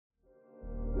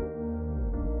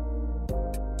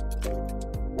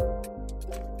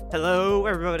Hello,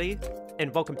 everybody,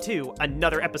 and welcome to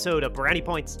another episode of Brownie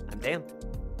Points. I'm Dan,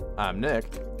 I'm Nick,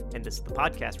 and this is the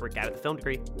podcast where a guy with a film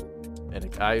degree and a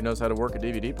guy who knows how to work a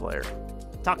DVD player.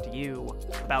 talk to you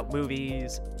about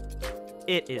movies.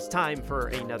 It is time for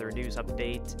another news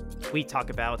update. We talk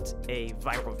about a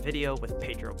viral video with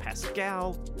Pedro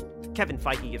Pascal. Kevin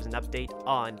Feige gives an update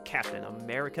on Captain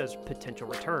America's potential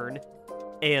return.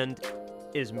 And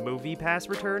is MoviePass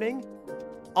returning?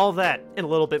 All that and a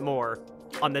little bit more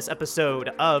on this episode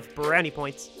of Brownie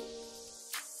Points.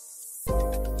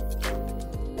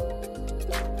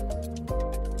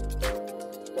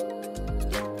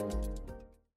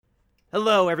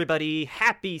 Hello, everybody.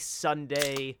 Happy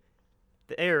Sunday.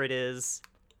 There it is.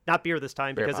 Not beer this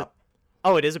time Beer because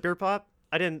pop. it is a beer pop?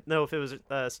 I didn't know if it was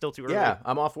still too early. Yeah,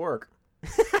 I'm off work.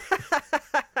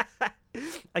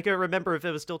 I couldn't remember if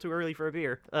it was still too early for a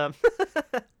beer.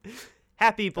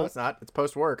 Happy No, it's not. It's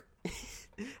post-work.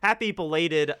 Happy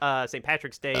belated St.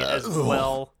 Patrick's Day as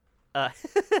well. That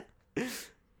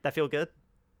feel good?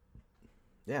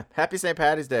 Yeah, happy St.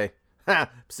 Patty's Day. Ha!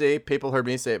 See, people heard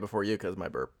me say it before you because of my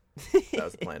burp. That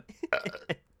was the plan.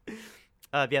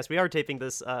 Yes, we are taping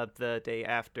this the day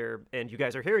after, and you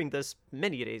guys are hearing this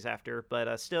many days after,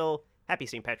 but still, happy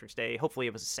St. Patrick's Day. Hopefully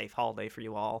it was a safe holiday for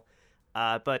you all.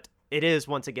 But it is,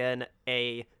 once again,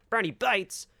 a Brownie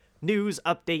Bites News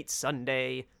Update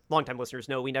Sunday. Longtime listeners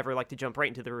know we never like to jump right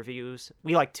into the reviews.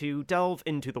 We like to delve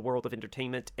into the world of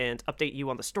entertainment and update you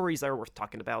on the stories that are worth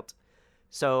talking about.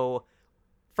 So,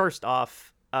 first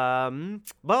off,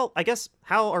 well, I guess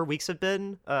how our weeks have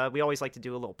been. We always like to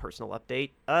do a little personal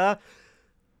update.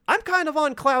 I'm kind of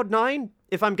on cloud nine,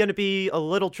 if I'm going to be a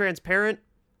little transparent.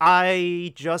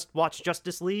 I just watched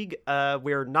Justice League.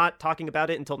 We're not talking about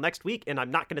it until next week, and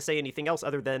I'm not going to say anything else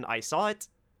other than I saw it.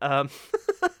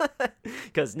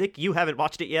 Because Nick, you haven't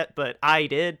watched it yet, but I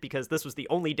did, because this was the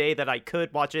only day that I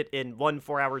could watch it in 1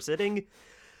 4-hour sitting.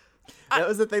 That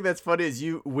was the thing that's funny is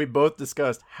we both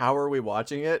discussed how are we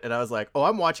watching it, and I was like, oh,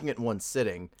 I'm watching it in one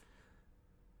sitting.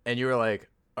 And you were like,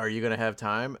 are you going to have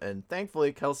time? And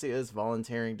thankfully, Kelsey is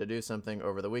volunteering to do something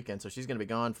over the weekend, so she's going to be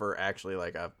gone for actually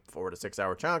like a 4 to 6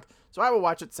 hour chunk. So I will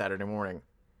watch it Saturday morning,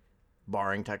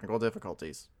 barring technical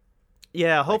difficulties.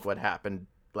 Yeah,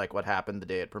 Like what happened the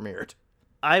day it premiered.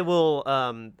 I will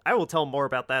tell more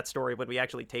about that story when we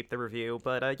actually tape the review,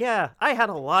 but yeah, I had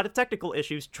a lot of technical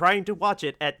issues trying to watch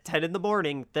it at 10 in the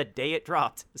morning the day it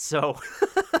dropped. So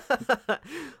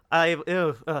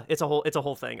it's a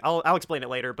whole thing. I'll explain it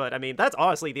later, but I mean, that's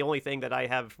honestly the only thing that I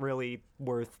have really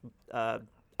worth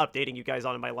updating you guys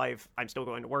on in my life. I'm still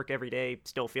going to work every day,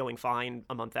 still feeling fine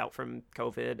a month out from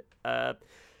COVID.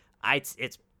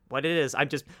 It's what it is. I'm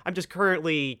just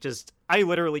currently I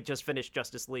literally just finished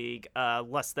Justice League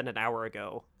less than an hour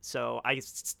ago. So I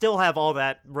still have all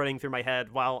that running through my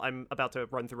head while I'm about to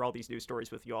run through all these news stories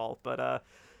with you all. But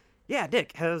yeah,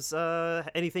 Nick, has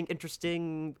anything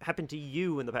interesting happened to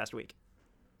you in the past week?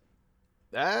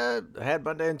 I had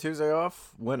Monday and Tuesday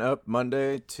off. Went up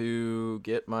Monday to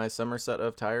get my summer set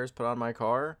of tires put on my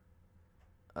car.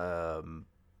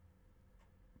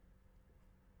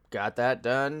 Got that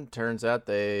done. Turns out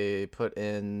they put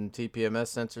in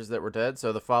TPMS sensors that were dead.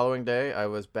 So the following day, I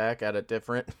was back at a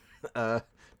different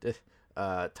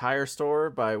tire store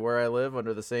by where I live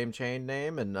under the same chain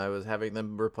name, and I was having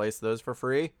them replace those for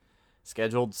free.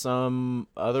 Scheduled some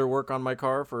other work on my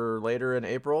car for later in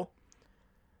April.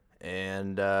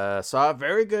 And saw a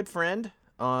very good friend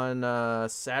on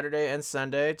Saturday and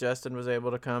Sunday. Justin was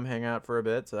able to come hang out for a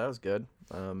bit, so that was good.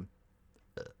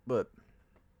 But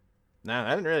no,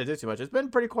 I didn't really do too much. It's been a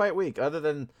pretty quiet week, other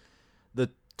than the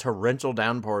torrential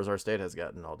downpours our state has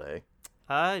gotten all day.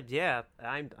 Yeah,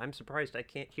 I'm surprised I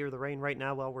can't hear the rain right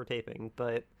now while we're taping,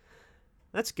 but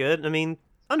that's good. I mean,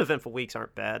 uneventful weeks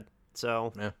aren't bad.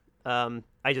 So, Yeah.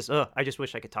 I just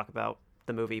wish I could talk about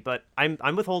the movie, but I'm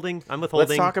withholding.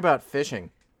 Let's talk about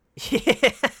fishing. Yeah.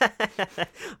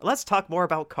 Let's talk more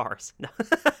about cars. No.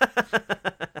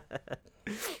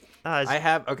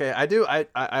 I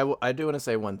do want to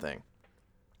say one thing.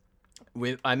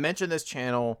 I mentioned this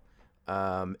channel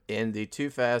in the Too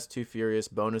Fast, Too Furious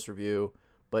bonus review,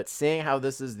 but seeing how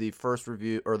this is the first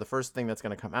review, or the first thing that's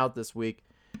going to come out this week,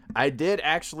 I did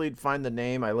actually find the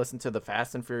name. I listened to the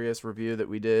Fast and Furious review that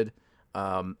we did,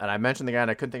 and I mentioned the guy,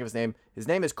 and I couldn't think of his name. His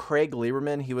name is Craig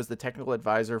Lieberman. He was the technical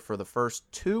advisor for the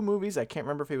first 2 movies. I can't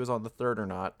remember if he was on the third or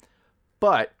not,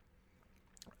 but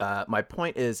my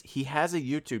point is he has a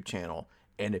YouTube channel,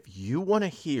 and if you want to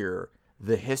hear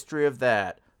the history of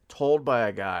that told by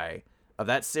a guy, of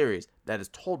that series that is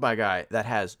told by a guy that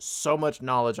has so much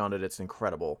knowledge on it, it's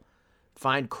incredible.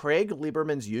 find Craig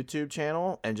Lieberman's YouTube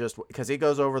channel and just because he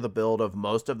goes over the build of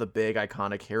most of the big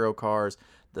iconic hero cars,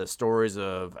 the stories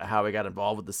of how he got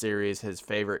involved with the series, his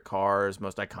favorite cars,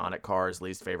 most iconic cars,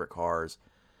 least favorite cars.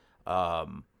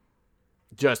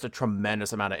 Just a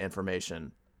tremendous amount of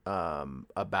information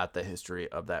about the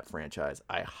history of that franchise.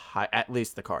 At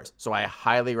least the cars. So I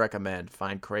highly recommend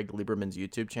find Craig Lieberman's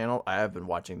YouTube channel. I have been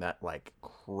watching that like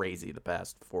crazy the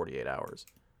past 48 hours.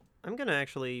 I'm gonna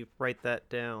actually write that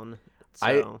down.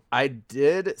 So. I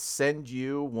did send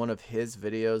you one of his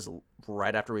videos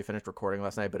right after we finished recording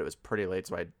last night, but it was pretty late,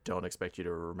 so I don't expect you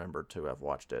to remember to have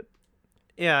watched it.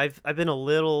 Yeah, I've been a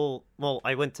little. Well,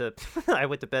 I went to I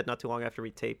went to bed not too long after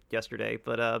we taped yesterday,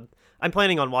 but I'm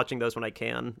planning on watching those when I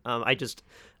can. I just,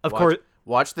 of course,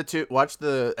 watch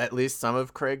the at least some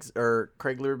of Craig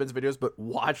Lieberman's videos, but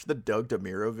watch the Doug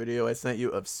DeMuro video I sent you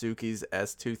of Suki's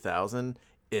S2000.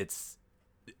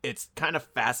 It's kind of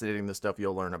fascinating, the stuff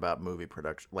you'll learn about movie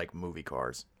production, like movie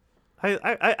cars.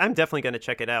 I'm definitely going to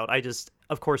check it out.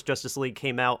 Of course, Justice League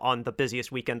came out on the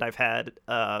busiest weekend I've had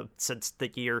since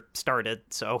the year started.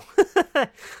 So,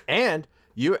 and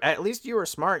at least you were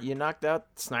smart. You knocked out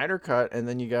Snyder Cut, and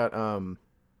then you got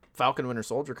Falcon Winter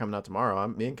Soldier coming out tomorrow.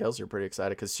 Me and Kelsey are pretty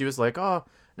excited because she was like, "Oh,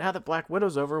 now that Black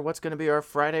Widow's over, what's going to be our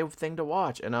Friday thing to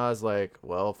watch?" And I was like,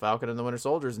 "Well, Falcon and the Winter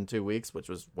Soldier's in 2 weeks," which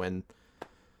was when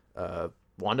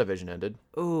WandaVision ended.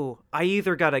 Ooh, I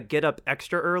either gotta get up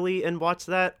extra early and watch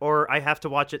that, or I have to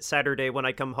watch it Saturday when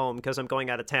I come home because I'm going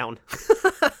out of town.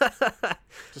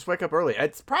 Just wake up early.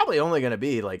 It's probably only going to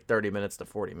be like 30 minutes to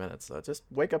 40 minutes, so just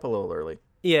wake up a little early.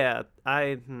 Yeah,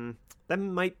 that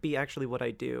might be actually what I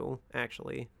do,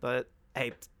 actually. But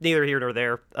hey, neither here nor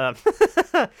there.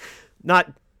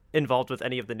 Not involved with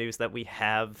any of the news that we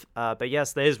have. But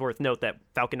yes, that is worth note that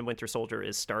Falcon and Winter Soldier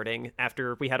is starting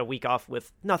after we had a week off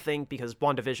with nothing because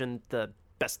WandaVision, the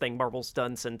best thing Marvel's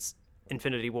done since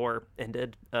Infinity War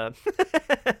ended. I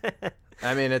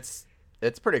mean, it's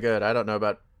pretty good. I don't know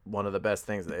about one of the best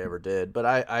things they ever did, but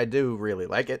I do really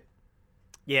like it.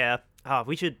 Yeah.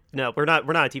 We should. No, we're not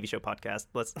a TV show podcast.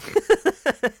 Let's.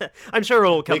 I'm sure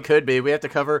it'll come. We could be. We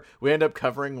end up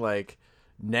covering like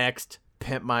Next,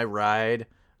 Pimp My Ride.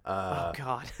 Oh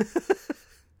God.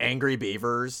 Angry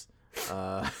Beavers.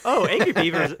 Angry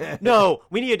Beavers. No,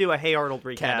 we need to do a Hey Arnold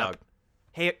recap. Cat Dog.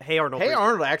 Hey Arnold. Hey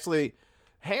Arnold actually.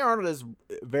 Hey Arnold is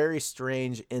very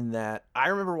strange in that I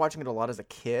remember watching it a lot as a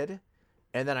kid,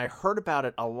 and then I heard about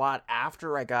it a lot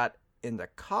after I got into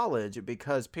college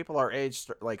because people our age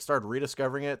started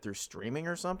rediscovering it through streaming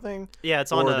or something. Yeah,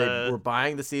 it's on. Or they were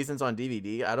buying the seasons on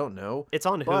DVD. I don't know. It's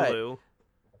on Hulu.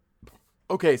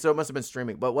 Okay, so it must have been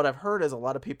streaming. But what I've heard is a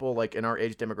lot of people like in our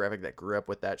age demographic that grew up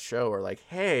with that show are like,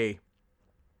 hey,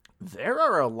 there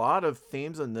are a lot of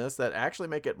themes in this that actually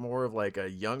make it more of like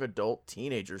a young adult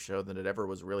teenager show than it ever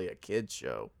was really a kid's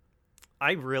show.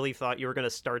 I really thought you were going to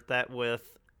start that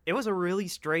with, it was a really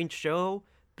strange show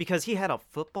because he had a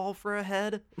football for a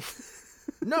head.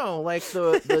 No, like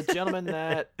the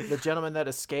gentleman that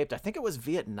escaped, I think it was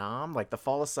Vietnam, like the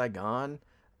fall of Saigon.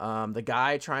 The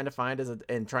guy trying to find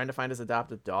his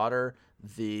adoptive daughter,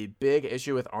 the big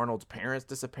issue with Arnold's parents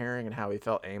disappearing and how he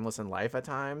felt aimless in life at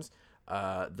times.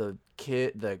 The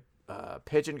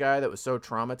pigeon guy that was so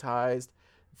traumatized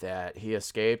that he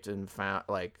escaped and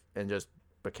just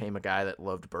became a guy that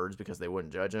loved birds because they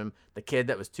wouldn't judge him. The kid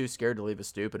that was too scared to leave his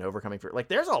stoop and overcoming fear. Like,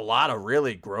 there's a lot of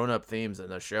really grown-up themes in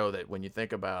the show that when you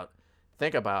think about,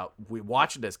 we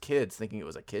watched it as kids thinking it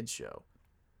was a kid's show.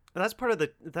 That's part of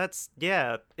it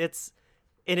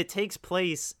takes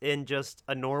place in just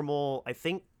a normal, I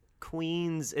think,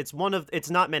 Queens. It's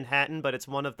not Manhattan, but it's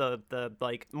one of the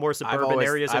like more suburban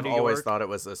areas of New York. I've always thought it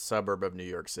was a suburb of New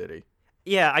York City.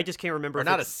 Yeah, I just can't remember. Or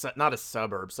not a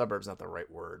suburb. Suburb's not the right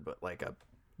word, but like a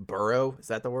borough. Is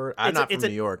that the word? I'm not from New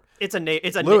York. It's a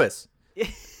Lewis.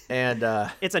 And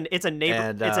it's a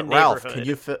neighborhood. Ralph,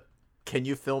 can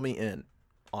you fill me in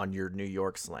on your New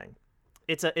York slang?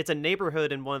 It's a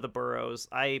neighborhood in one of the boroughs.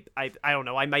 I don't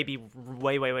know. I might be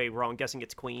way wrong guessing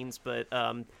it's Queens, but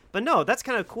no, that's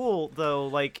kind of cool though.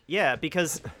 Like, yeah,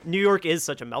 because New York is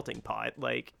such a melting pot.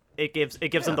 Like, it gives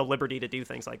them the liberty to do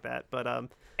things like that. But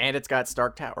and it's got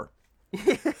Stark Tower.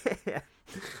 Yeah.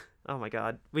 Oh my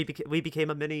God, we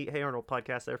became a mini Hey Arnold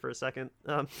podcast there for a second.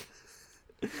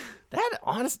 That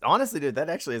honestly, dude, that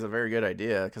actually is a very good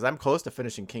idea because I'm close to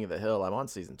finishing King of the Hill. I'm on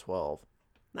season 12.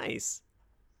 Nice.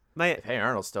 If Hey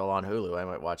Arnold's still on Hulu, I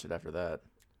might watch it after that.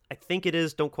 I think it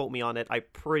is. Don't quote me on it. I'm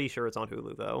pretty sure it's on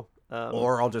Hulu, though.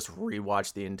 Or I'll just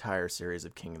rewatch the entire series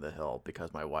of King of the Hill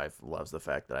because my wife loves the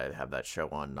fact that I have that show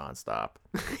on nonstop.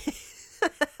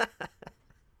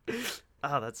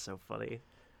 Oh, that's so funny.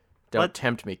 Don't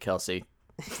tempt me, Kelsey.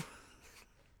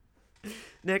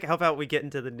 Nick, how about we get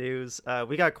into the news?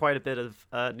 We got quite a bit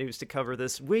of news to cover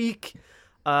this week.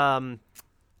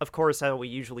 Of course, how we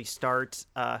usually start,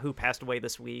 who passed away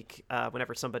this week.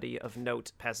 Whenever somebody of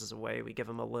note passes away, we give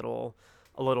them a little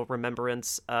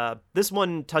remembrance. This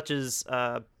one touches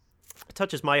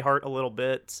my heart a little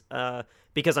bit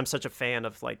because I'm such a fan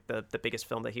of like the biggest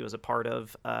film that he was a part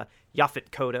of. Yaphet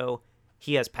Kotto,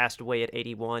 he has passed away at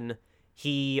 81.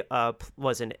 He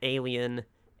was an alien,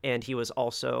 and he was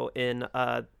also in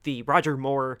the Roger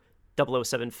Moore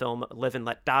 007 film Live and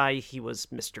Let Die. He was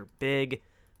Mr. Big.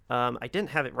 I didn't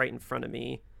have it right in front of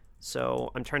me, so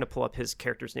I'm trying to pull up his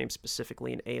character's name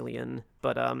specifically in Alien,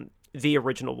 but the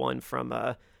original one from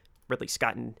Ridley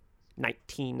Scott in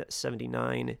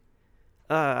 1979.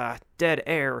 Dead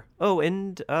Air. Oh,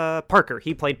 and Parker.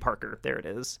 He played Parker. There it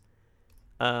is.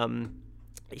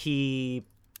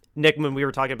 Nick, when we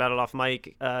were talking about it off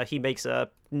mic, he makes a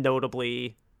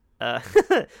notably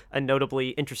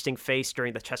interesting face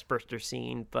during the chestburster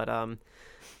scene, but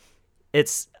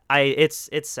it's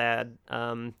sad.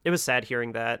 It was sad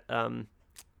hearing that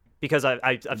because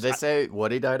They say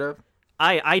what he died of?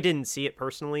 I didn't see it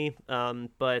personally,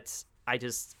 but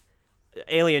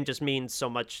Alien just means so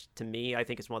much to me. I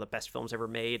think it's one of the best films ever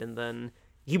made, and then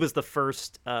he was the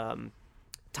first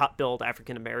top billed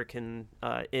African American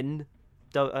in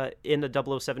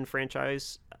the 007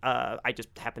 franchise. I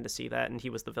just happened to see that, and he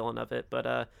was the villain of it.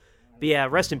 But yeah,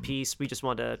 rest in peace. We just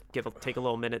wanted to take a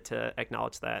little minute to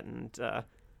acknowledge that, and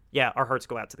yeah, our hearts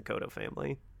go out to the Kotto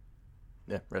family.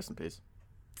 Yeah, rest in peace.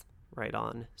 Right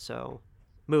on. So,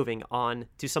 moving on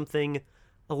to something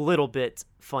a little bit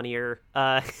funnier.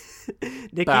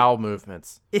 Nick, Bowel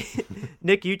movements.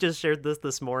 Nick, you just shared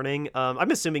this morning.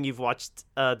 I'm assuming you've watched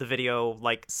the video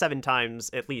like 7 times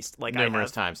at least. Like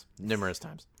Numerous times.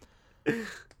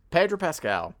 Pedro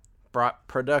Pascal brought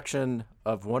production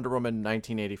of Wonder Woman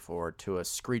 1984 to a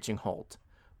screeching halt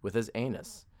with his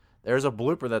anus. There's a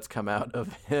blooper that's come out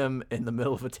of him in the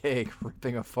middle of a take,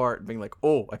 ripping a fart and being like,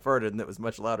 "Oh, I farted," and it was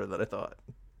much louder than I thought.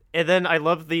 And then I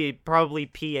love the probably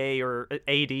PA or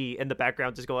AD in the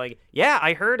background just going, "Yeah,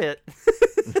 I heard it."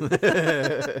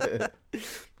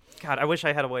 God, I wish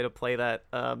I had a way to play that.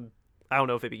 I don't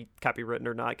know if it'd be copywritten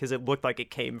or not because it looked like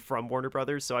it came from Warner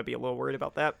Brothers, so I'd be a little worried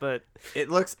about that. But it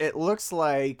looks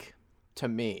like, to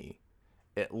me,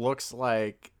 it looks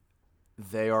like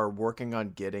they are working on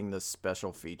getting the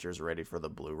special features ready for the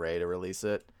Blu-ray to release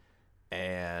it,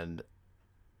 and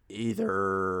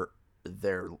either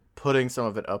they're putting some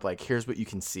of it up like here's what you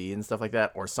can see and stuff like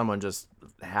that, or someone just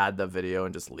had the video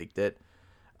and just leaked it.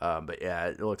 But yeah,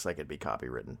 it looks like it'd be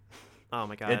copywritten. Oh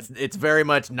my god, it's very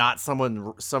much not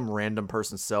some random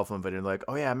person's cell phone video like,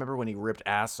 oh yeah, I remember when he ripped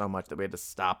ass so much that we had to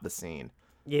stop the scene.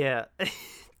 Yeah.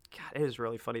 God, it is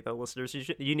really funny though, listeners.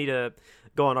 You need to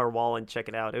go on our wall and check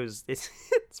it out. It's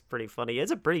pretty funny.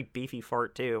 It's a pretty beefy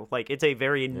fart too. Like it's a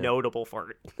very notable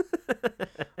fart.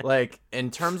 Like in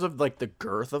terms of like the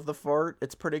girth of the fart,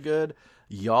 it's pretty good.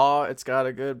 Yaw, it's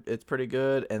pretty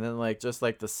good. And then like just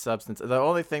like the substance. The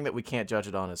only thing that we can't judge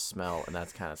it on is smell, and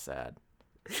that's kind of sad.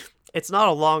 It's not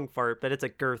a long fart, but it's a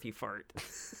girthy fart.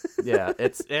 Yeah,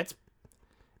 it's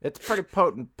pretty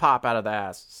potent pop out of the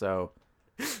ass. So.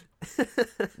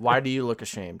 Why do you look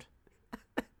ashamed?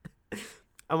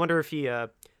 I wonder if he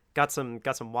got some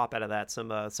wop out of that,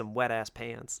 some wet ass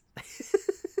pants.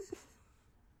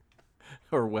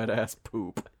 Or wet ass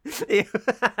poop.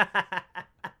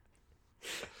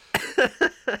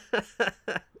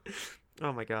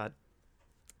 Oh my god.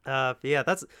 Yeah,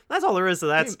 that's all there is to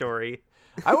that story.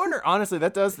 I wonder, honestly,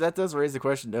 that does raise the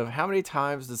question of how many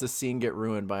times does a scene get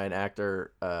ruined by an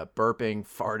actor burping,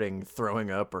 farting, throwing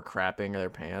up, or crapping their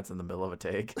pants in the middle of a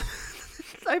take?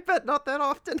 I bet not that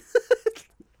often.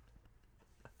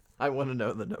 I want to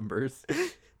know the numbers.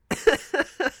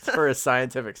 It's for a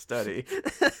scientific study.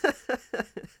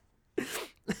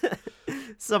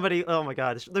 Somebody, oh my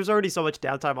god, there's already so much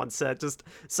downtime on set. Just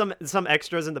some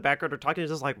extras in the background are talking,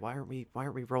 just like, why aren't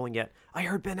we rolling yet? I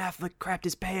heard Ben Affleck crapped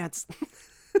his pants.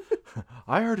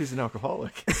 I heard he's an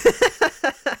alcoholic.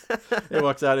 He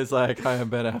walks out, he's like, "Hi, I'm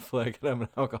Ben Affleck, and I'm an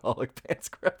alcoholic pants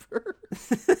crapper."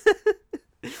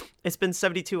 It's been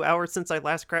 72 hours since I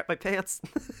last crapped my pants.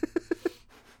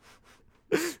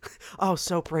 Oh,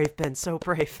 so brave, Ben, so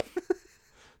brave.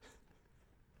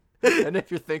 And if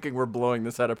you're thinking we're blowing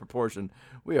this out of proportion,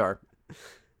 we are.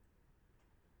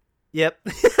 Yep.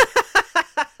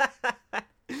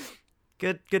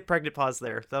 Good pregnant pause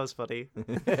there. That was funny.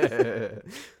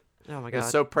 Oh my god. It was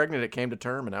so pregnant it came to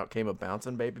term, and out came a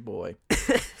bouncing baby boy.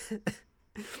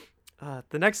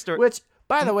 The next story. Which,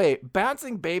 By the way,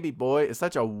 bouncing baby boy is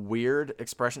such a weird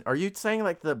expression. Are you saying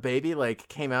like the baby like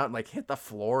came out and like hit the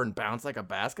floor and bounced like a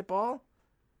basketball?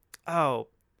 Oh,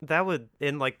 that would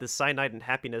in like the Cyanide and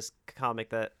Happiness comic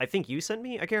that I think you sent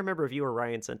me. I can't remember if you or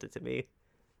Ryan sent it to me.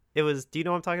 It was. Do you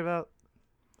know what I'm talking about?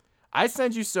 I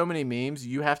send you so many memes.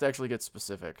 You have to actually get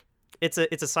specific. It's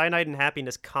a Cyanide and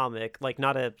Happiness comic, like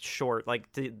not a short,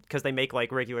 like because they make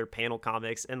like regular panel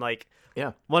comics, and like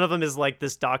Yeah. one of them is like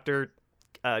this doctor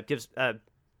gives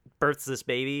births this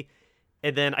baby,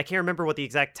 and then I can't remember what the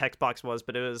exact text box was,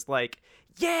 but it was like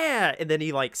yeah, and then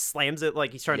he like slams it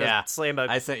like he's trying to slam a.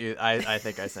 I sent you. I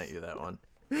think I sent you that one.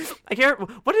 I can't.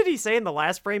 What did he say in the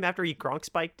last frame after he Gronk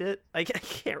spiked it? I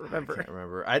can't remember. I can't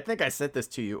remember. I think I sent this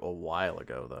to you a while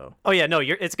ago though. Oh yeah, no,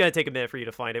 it's gonna take a minute for you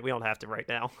to find it. We don't have to right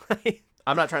now.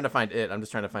 I'm not trying to find it. I'm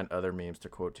just trying to find other memes to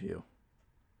quote to you.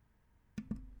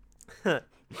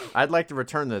 I'd like to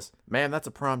return this. Man, that's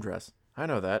a prom dress. I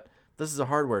know that. This is a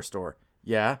hardware store.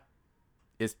 Yeah.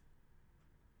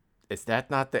 Is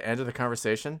that not the end of the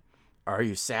conversation? Are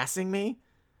you sassing me?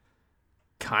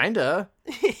 Kinda.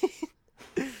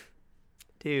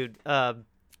 Dude,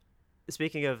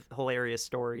 speaking of hilarious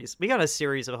stories, we got a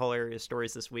series of hilarious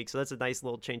stories this week, so that's a nice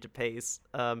little change of pace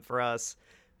for us.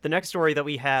 The next story that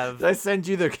we have... Did I send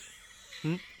you the...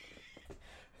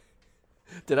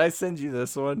 Did I send you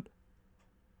this one?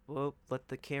 Well, let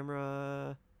the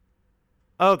camera...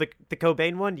 Oh, the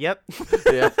Cobain one? Yep.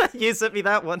 Yeah. You sent me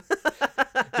that one.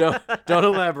 Don't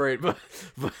elaborate, but...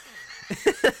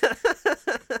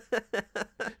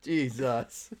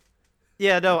 Jesus.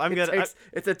 Yeah, no, I'm gonna...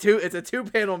 It's a two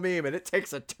panel meme, and it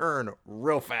takes a turn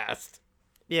real fast.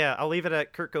 Yeah, I'll leave it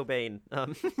at Kurt Cobain.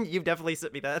 You've definitely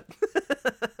sent me that.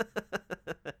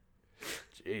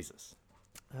 Jesus.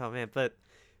 Oh, man, but...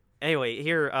 Anyway,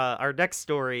 here, our next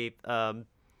story...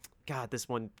 God, this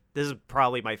is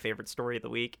probably my favorite story of the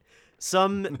week.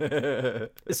 Some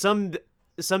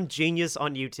genius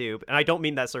on YouTube, and I don't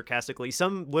mean that sarcastically,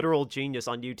 some literal genius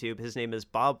on YouTube, his name is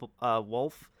Bob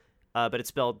Wolf, but it's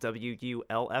spelled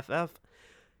Wullff.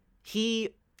 He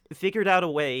figured out a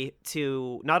way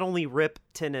to not only rip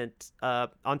Tenet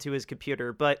onto his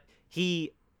computer, but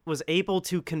he was able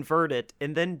to convert it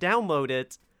and then download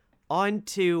it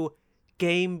onto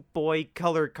Game Boy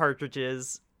Color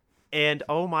cartridges. And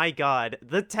oh my god,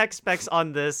 the tech specs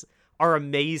on this are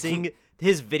amazing.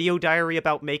 His video diary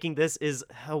about making this is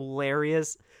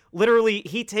hilarious. Literally,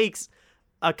 he takes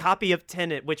a copy of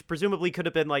Tenet, which presumably could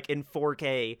have been like in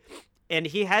 4K, and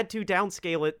he had to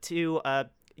downscale it to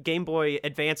Game Boy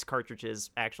Advance cartridges,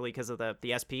 actually, because of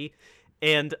the SP.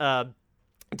 And to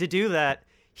do that,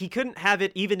 he couldn't have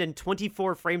it even in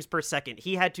 24 frames per second.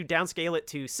 He had to downscale it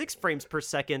to 6 frames per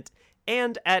second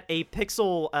and at a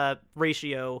pixel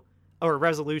ratio or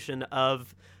resolution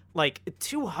of like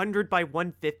 200 by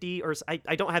 150, or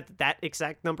I don't have that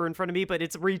exact number in front of me, but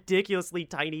it's a ridiculously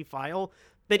tiny file.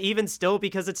 But even still,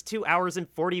 because it's 2 hours and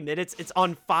 40 minutes, it's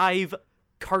on 5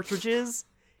 cartridges.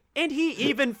 And he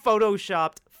even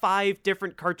photoshopped 5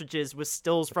 different cartridges with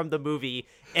stills from the movie,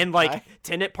 and like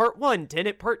Tenet Part 1,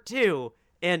 Tenet Part 2.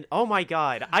 And oh my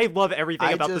god, I love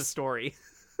everything about this story.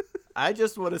 I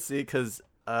just want to see, because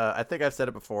I think I've said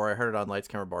it before. I heard it on Lights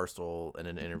Camera Barstool in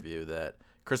an interview that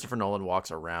Christopher Nolan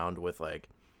walks around with like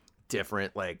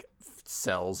different like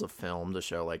cells of film to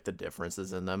show like the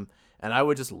differences in them. And I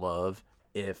would just love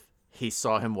if he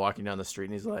saw him walking down the street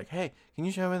and he's like, "Hey, can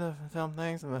you show me the film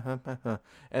things?" And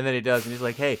then he does, and he's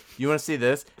like, "Hey, you want to see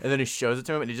this?" And then he shows it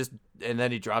to him, and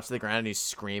then he drops to the ground and he's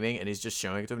screaming, and he's just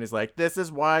showing it to him. And he's like, "This is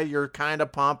why you're kind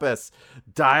of pompous.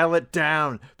 Dial it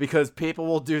down, because people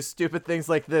will do stupid things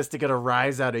like this to get a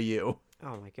rise out of you."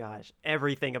 Oh my gosh,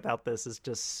 everything about this is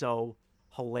just so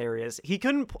hilarious. He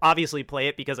couldn't obviously play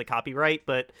it because of copyright,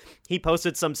 but he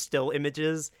posted some still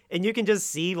images, and you can just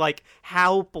see like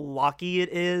how blocky it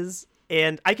is.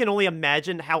 And I can only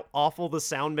imagine how awful the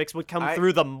sound mix would come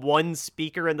through the one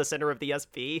speaker in the center of the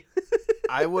SP.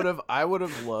 I would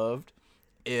have loved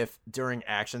if during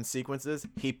action sequences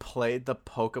he played the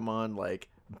Pokemon like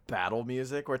battle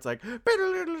music where it's like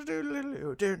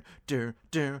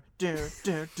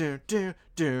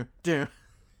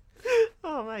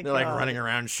Oh my god. They're like running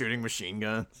around shooting machine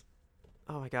guns.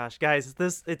 Oh my gosh, guys,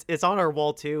 it's on our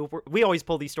wall too. We always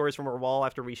pull these stories from our wall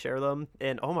after we share them,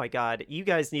 and oh my god, you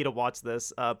guys need to watch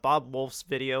this. Bob Wolf's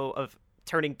video of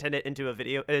turning Tenet into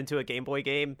a Game Boy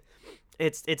game.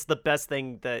 It's the best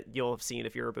thing that you'll have seen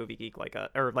if you're a movie geek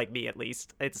or like me at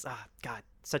least. It's god,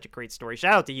 such a great story.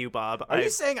 Shout out to you, Bob. Are you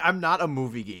saying I'm not a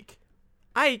movie geek?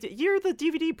 You're the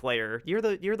DVD player. You're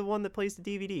the one that plays the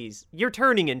DVDs. You're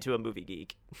turning into a movie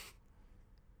geek.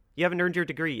 You haven't earned your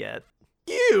degree yet.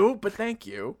 But thank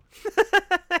you.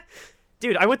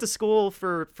 Dude, I went to school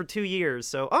for 2 years,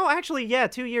 so actually, yeah,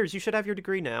 2 years. You should have your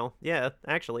degree now. Yeah,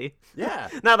 actually. Yeah.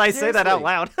 Now that I say that out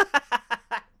Seriously.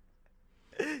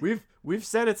 loud. We've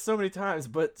said it so many times,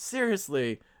 but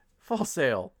seriously, Full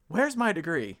Sail, where's my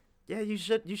degree? Yeah, you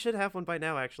should have one by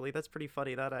now. Actually, that's pretty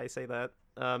funny that I say that.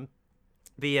 But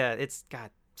yeah, it's God,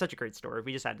 such a great story.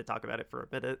 We just had to talk about it for a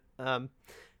minute.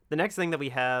 The next thing that we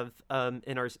have in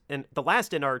the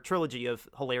last in our trilogy of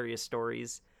hilarious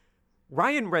stories,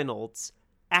 Ryan Reynolds,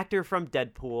 actor from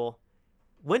Deadpool,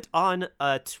 went on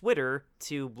Twitter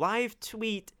to live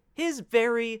tweet his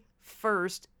very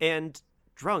first and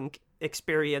drunk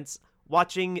experience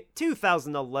watching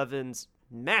 2011's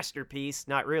masterpiece,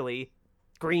 not really,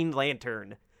 Green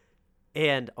Lantern.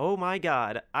 And oh my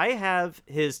god, I have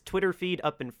his Twitter feed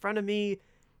up in front of me.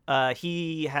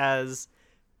 He has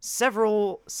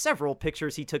several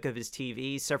pictures he took of his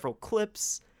TV, several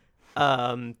clips.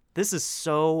 This is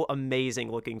so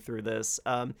amazing looking through this.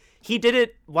 He did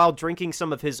it while drinking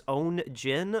some of his own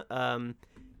gin.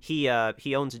 He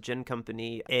owns a gin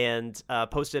company and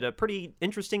posted a pretty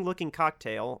interesting looking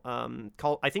cocktail.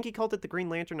 I think he called it the Green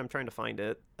Lantern. I'm trying to find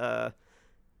it.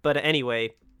 But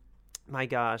anyway, my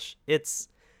gosh, it's.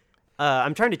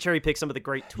 I'm trying to cherry pick some of the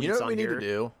great tweets on here. You know what we need to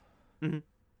do? Mm-hmm.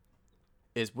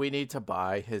 Is we need to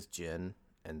buy his gin,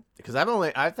 and because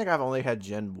I think I've only had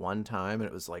gin one time, and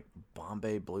it was like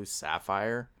Bombay Blue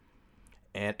Sapphire,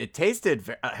 and it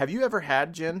tasted. Have you ever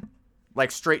had gin,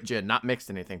 like straight gin, not mixed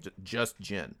anything, just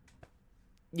gin?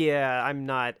 Yeah, I'm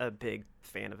not a big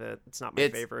fan of it. It's not my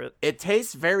favorite. It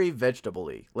tastes very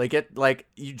vegetable-y. Like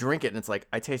you drink it, and it's like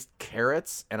I taste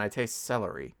carrots and I taste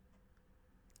celery.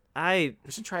 We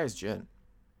should try his gin.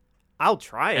 I'll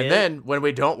try it. And then when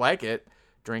we don't like it,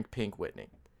 drink Pink Whitney.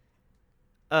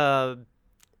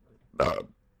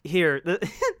 Here,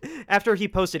 after he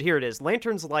posted, here it is.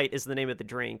 Lantern's Light is the name of the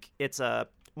drink. It's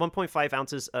 1.5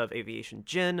 ounces of aviation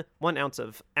gin, 1 ounce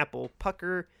of apple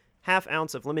pucker, ½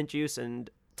 ounce of lemon juice, and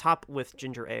top with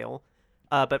ginger ale.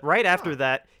 But right after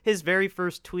that, his very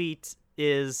first tweet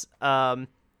is,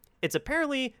 it's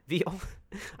apparently the...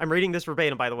 I'm reading this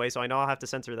verbatim, by the way, so I know I'll have to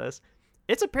censor this.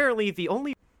 It's apparently the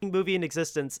only movie in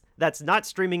existence that's not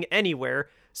streaming anywhere,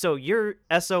 so you're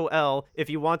SOL if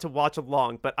you want to watch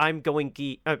along, but I'm going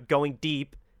deep.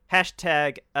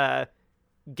 Hashtag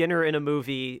Ginner in a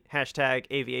movie.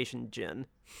 Hashtag aviation gin.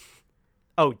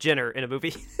 Oh, Ginner in a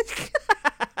movie.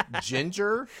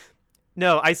 Ginger?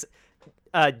 No,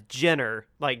 Jenner,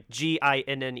 like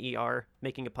Ginner,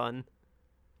 making a pun.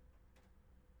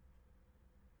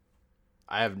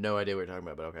 I have no idea what you're talking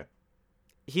about, but okay.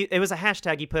 It was a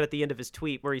hashtag he put at the end of his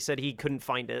tweet where he said he couldn't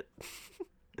find it.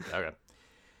 Okay.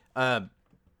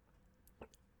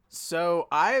 So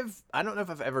I don't know if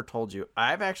I've ever told you,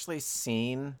 I've actually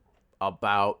seen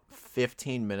about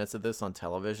 15 minutes of this on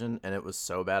television, and it was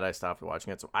so bad I stopped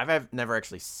watching it. So I've never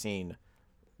actually seen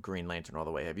Green Lantern all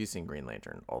the way. Have you seen Green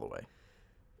Lantern all the way?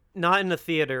 Not in the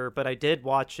theater, but I did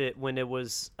watch it when it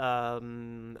was, I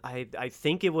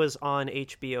think it was on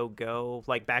HBO Go,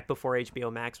 like back before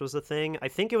HBO Max was a thing. I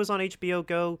think it was on HBO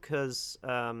Go because,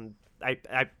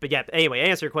 but yeah, anyway,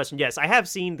 answer your question. Yes, I have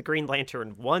seen the Green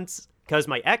Lantern once because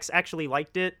my ex actually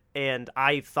liked it, and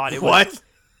I thought it was... What?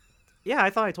 Yeah, I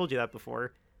thought I told you that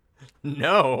before.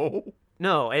 No.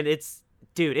 No, and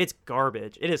dude, it's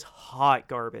garbage. It is hot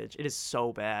garbage. It is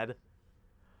so bad.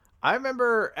 I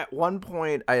remember at one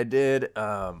point I did,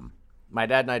 my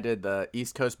dad and I did the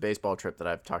East Coast baseball trip that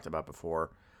I've talked about before.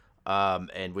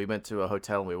 And we went to a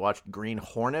hotel and we watched Green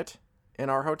Hornet in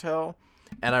our hotel.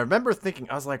 And I remember thinking,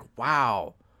 I was like,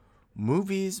 wow,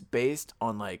 movies based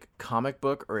on like comic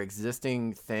book or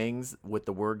existing things with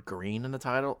the word green in the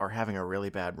title are having a really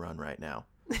bad run right now.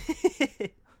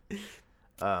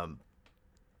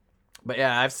 But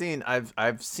yeah,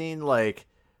 I've seen like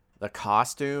the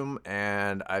costume,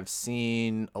 and I've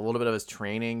seen a little bit of his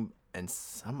training and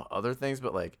some other things,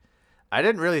 but like I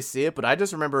didn't really see it, but I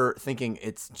just remember thinking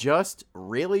it's just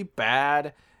really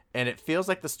bad, and it feels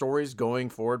like the story's going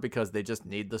forward because they just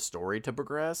need the story to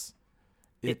progress.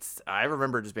 I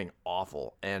remember just being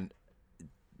awful, and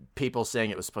people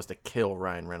saying it was supposed to kill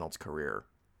Ryan Reynolds' career.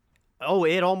 Oh,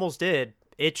 it almost did.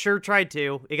 It sure tried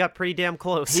to. It got pretty damn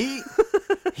close.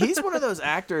 He's one of those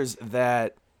actors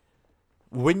that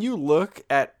when you look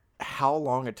at how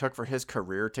long it took for his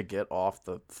career to get off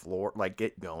the floor, like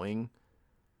get going,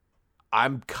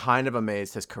 I'm kind of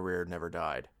amazed his career never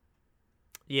died.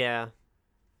 Yeah.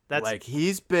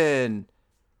 It's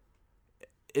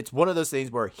one of those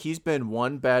things where he's been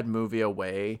one bad movie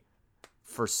away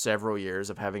for several years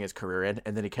of having his career end,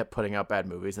 and then he kept putting out bad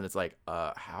movies, and it's like,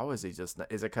 how is he just...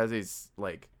 Is it because he's,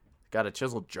 like, got a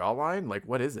chiseled jawline? Like,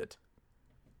 what is it?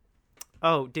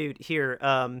 Oh, dude, here.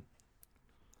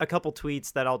 A couple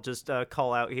tweets that I'll just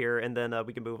call out here, and then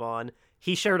we can move on.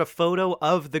 He shared a photo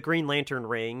of the Green Lantern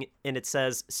ring, and it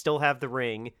says, "Still have the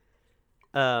ring."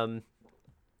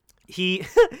 He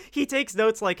he takes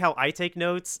notes like how I take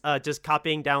notes, just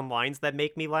copying down lines that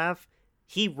make me laugh.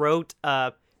 He wrote,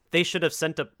 "They should have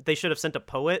sent a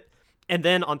poet," and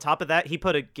then on top of that, he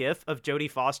put a GIF of Jodie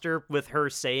Foster with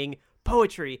her saying,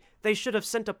 "Poetry. They should have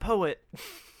sent a poet."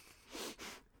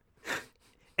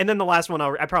 And then the last one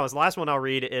I promise, the last one I'll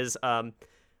read is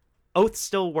Oath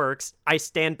still works. I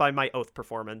stand by my oath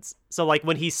performance. So like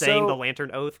when he's saying the Lantern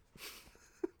Oath.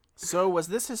 So was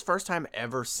this his first time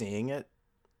ever seeing it?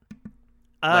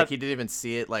 Like he didn't even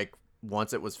see it like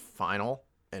once it was final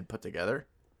and put together?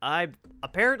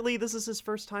 Apparently this is his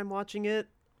first time watching it.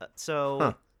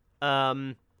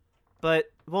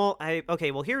 But, well,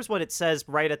 well, here's what it says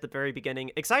right at the very beginning.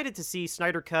 Excited to see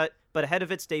Snyder Cut, but ahead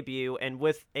of its debut, and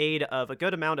with aid of a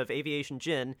good amount of Aviation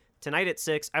Gin, tonight at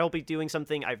 6, I will be doing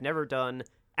something I've never done,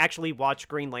 actually watch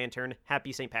Green Lantern.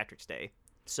 Happy St. Patrick's Day.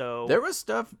 So there was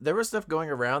stuff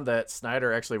going around that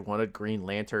Snyder actually wanted Green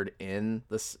Lantern in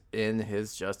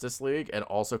his Justice League, and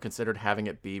also considered having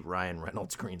it be Ryan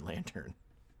Reynolds' Green Lantern.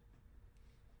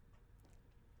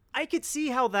 I could see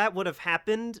how that would have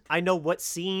happened. I know what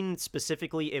scene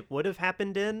specifically it would have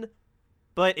happened in,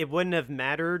 but it wouldn't have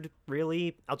mattered,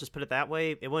 really. I'll just put it that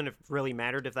way. It wouldn't have really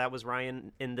mattered if that was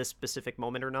Ryan in this specific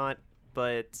moment or not.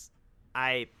 But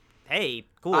hey,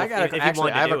 cool. I have a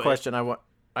question.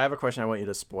 I have a question I want you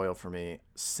to spoil for me.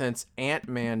 Since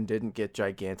Ant-Man didn't get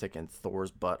gigantic in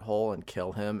Thor's butthole and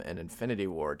kill him in Infinity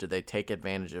War, did they take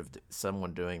advantage of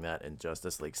someone doing that in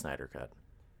Justice League Snyder Cut?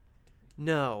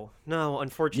 No,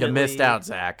 unfortunately. You missed out,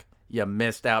 Zach. You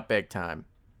missed out big time.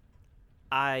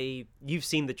 You've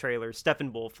seen the trailer.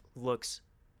 Steppenwolf looks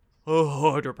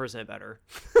 100% better.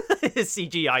 His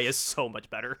CGI is so much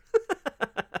better.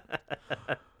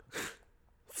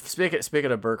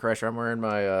 Speaking of Burt Kreischer, I'm wearing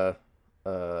my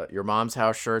your mom's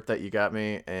house shirt that you got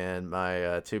me, and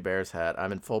my Two Bears hat.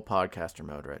 I'm in full podcaster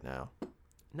mode right now.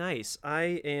 Nice.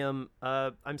 I am.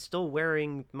 I'm still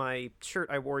wearing my shirt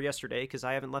I wore yesterday because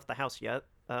I haven't left the house yet.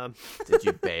 Did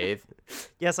you bathe?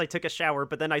 Yes, I took a shower,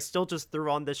 but then I still just threw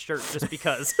on this shirt just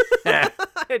because.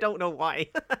 I don't know why.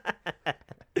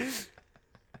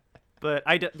 But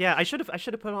I should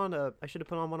have put on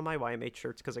one of my YMH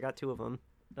shirts because I got 2 of them.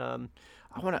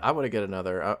 I want to get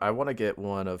another. I want to get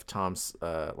one of Tom's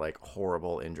like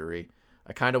horrible injury.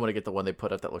 I kind of want to get the one they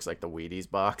put up that looks like the Wheaties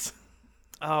box.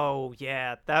 Oh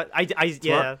yeah, that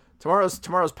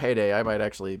Tomorrow's payday. I might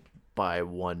actually buy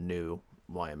one new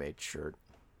YMH shirt.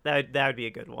 That would be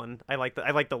a good one. I like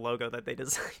the logo that they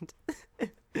designed.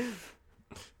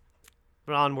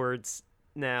 But onwards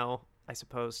now, I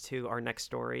suppose, to our next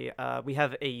story. We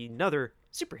have another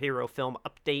superhero film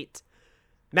update.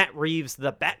 Matt Reeves,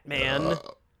 the Batman.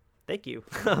 Thank you.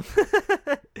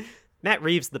 Matt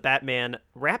Reeves, the Batman,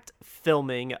 wrapped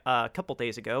filming a couple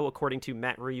days ago, according to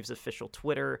Matt Reeves' official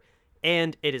Twitter,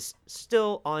 and it is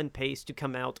still on pace to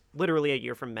come out literally a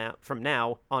year from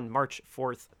now on March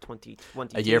 4th,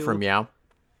 2022. A year from meow?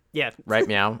 Yeah. Right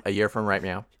meow? A year from right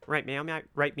meow? Right meow, meow,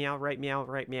 right meow, right meow,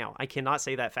 right meow. I cannot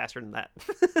say that faster than that.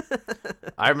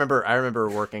 I remember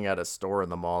working at a store in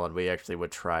the mall, and we actually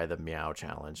would try the meow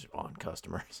challenge on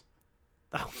customers.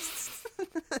 Oh.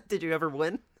 Did you ever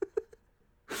win?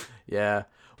 Yeah.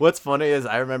 What's funny is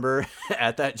I remember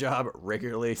at that job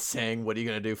regularly saying, "What are you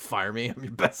going to do? Fire me? I'm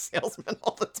your best salesman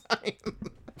all the time."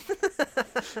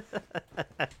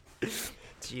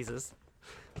 Jesus.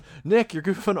 Nick, you're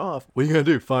goofing off. What are you going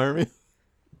to do? Fire me?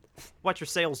 Watch your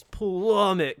sales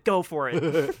plummet. Go for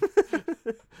it.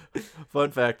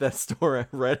 Fun fact, that store,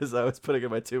 right as I was putting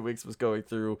in my 2 weeks, was going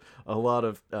through a lot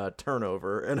of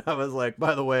turnover. And I was like,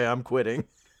 by the way, I'm quitting.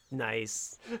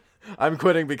 Nice. I'm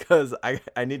quitting because I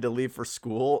need to leave for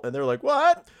school. And they're like,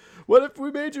 what? What if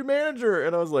we made you manager?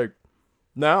 And I was like,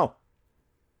 no.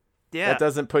 Yeah. That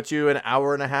doesn't put you an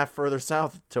hour and a half further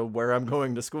south to where I'm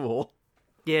going to school.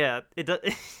 Yeah, it does.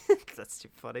 That's too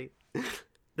funny.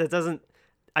 That doesn't...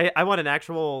 I want an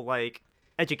actual, like,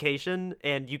 education,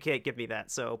 and you can't give me that,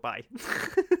 so bye.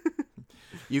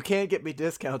 You can't get me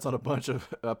discounts on a bunch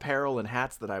of apparel and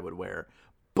hats that I would wear.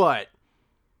 But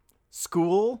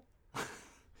school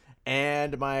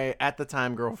and my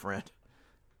at-the-time girlfriend.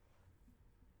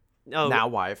 Oh, now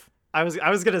wife. I was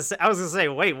gonna say,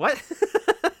 wait, what?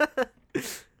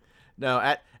 No,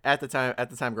 at the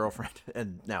time girlfriend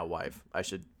and now wife. I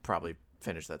should probably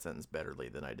finish that sentence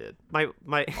betterly than I did.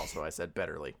 My Also, I said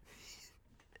betterly.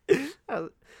 I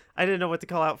didn't know what to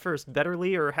call out first,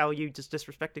 betterly or how you just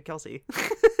disrespected Kelsey.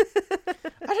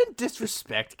 I didn't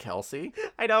disrespect Kelsey.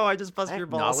 I know, I just I busted your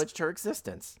balls. acknowledged her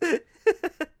existence.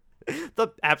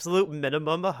 The absolute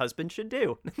minimum a husband should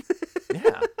do.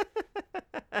 Yeah.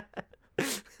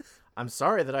 I'm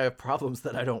sorry that I have problems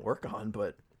that I don't work on,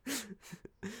 but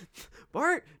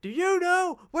Bart, do you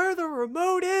know where the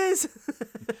remote is?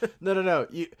 no.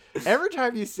 Every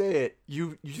time you say it,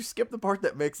 you skip the part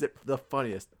that makes it the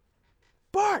funniest.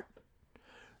 Bart,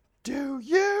 do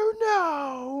you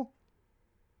know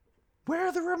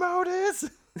where the remote is?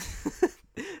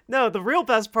 No, the real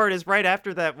best part is right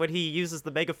after that when he uses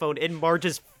the megaphone in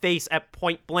Marge's face at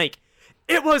point blank.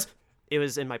 It was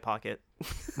in my pocket.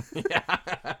 Yeah.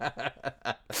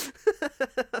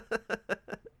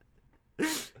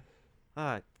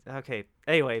 Okay.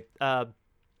 Anyway,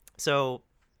 so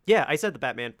yeah, I said the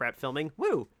Batman wrap filming.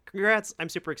 Woo! Congrats! I'm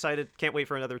super excited. Can't wait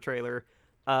for another trailer.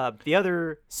 The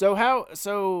other So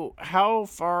how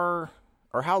far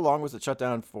or how long was it shut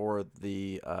down for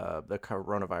the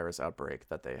coronavirus outbreak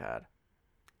that they had?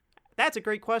 That's a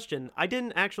great question. I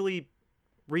didn't actually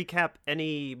recap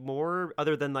any more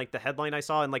other than like the headline I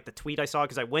saw and like the tweet I saw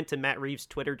because I went to Matt Reeves'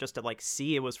 Twitter just to like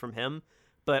see it was from him.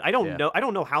 But I don't know. I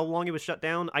don't know how long it was shut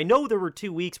down. I know there were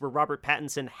 2 weeks where Robert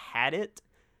Pattinson had it.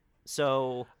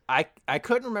 So I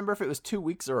couldn't remember if it was 2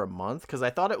 weeks or a month because I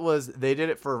thought they did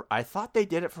it for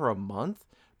a month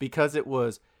because it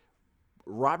was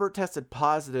Robert tested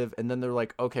positive and then they're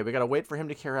like, okay, we got to wait for him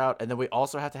to clear out. And then we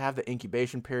also have to have the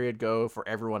incubation period go for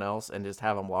everyone else and just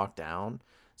have them locked down.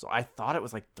 So I thought it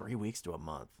was like 3 weeks to a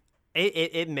month.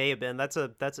 it may have been. That's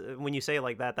when you say it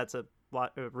like that, that's a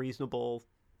reasonable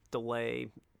delay.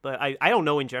 But I don't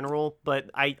know in general, but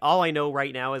all I know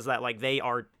right now is that like they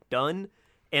are done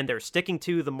and they're sticking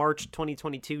to the March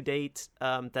 2022 date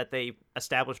that they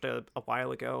established a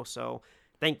while ago. So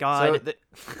thank God.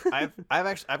 So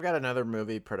I've got another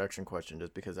movie production question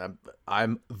just because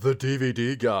I'm the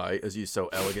DVD guy, as you so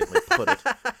elegantly put it.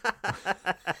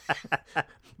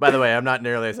 By the way, I'm not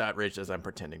nearly as outraged as I'm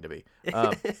pretending to be.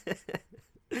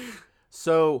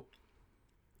 So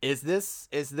is this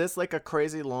like a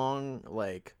crazy long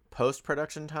like post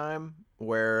production time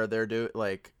where they're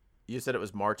like you said it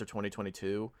was March of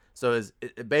 2022? So is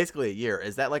it basically a year?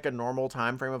 Is that like a normal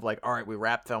time frame of like, all right, we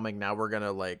wrapped filming, now we're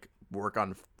gonna like work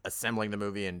on assembling the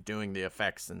movie and doing the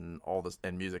effects and all this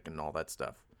and music and all that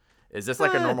stuff? Is this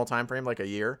like a normal time frame, like a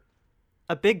year?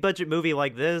 A big budget movie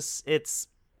like this, it's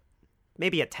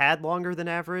maybe a tad longer than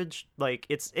average. Like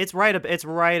it's right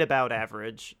about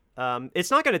average.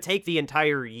 It's not going to take the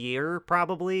entire year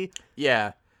probably.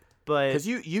 Yeah. But because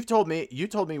you told me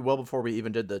well before we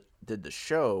even did the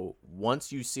show,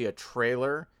 once you see a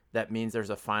trailer, that means there's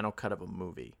a final cut of a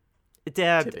movie.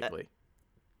 Typically.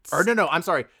 Or no, I'm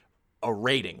sorry. A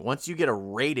rating. Once you get a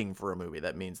rating for a movie,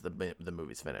 that means the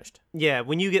movie's finished. Yeah,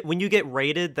 when you get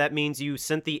rated, that means you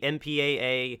sent the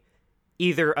MPAA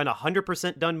either an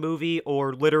 100% done movie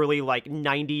or literally like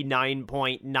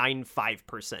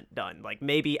 99.95% done. Like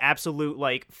maybe absolute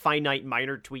like finite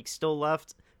minor tweaks still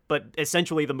left, but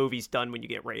essentially the movie's done when you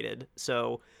get rated.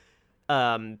 So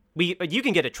you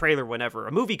can get a trailer whenever.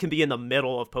 A movie can be in the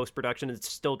middle of post-production and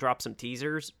still drop some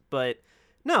teasers, but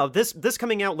no, this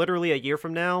coming out literally a year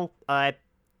from now,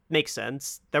 makes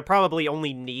sense. They'll probably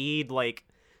only need like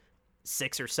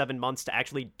 6 or 7 months to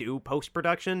actually do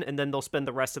post-production, and then they'll spend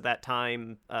the rest of that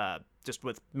time just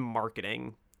with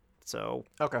marketing. So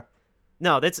okay,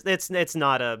 no, it's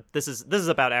not a this is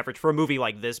about average for a movie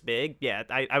like this big. Yeah,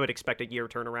 I would expect a year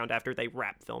turnaround after they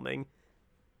wrap filming.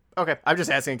 Okay, I'm just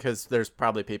asking because there's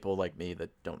probably people like me that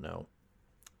don't know.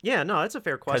 Yeah, no, that's a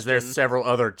fair question. Because there's several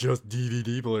other just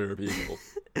DVD player people.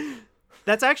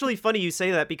 That's actually funny you say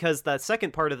that because the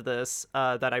second part of this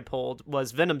that I pulled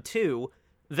was Venom 2.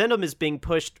 Venom is being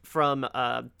pushed from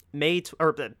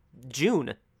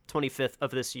June 25th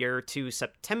of this year to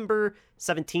September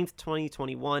 17th,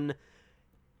 2021.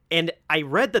 And I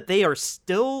read that they are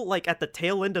still like at the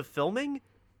tail end of filming.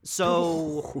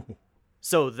 So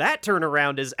that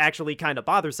turnaround is actually kind of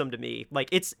bothersome to me. Like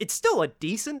it's still a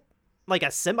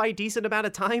semi-decent amount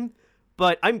of time,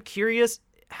 but I'm curious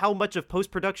how much of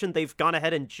post-production they've gone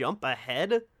ahead and jump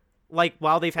ahead. Like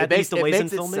while they've had these delays in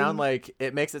filming,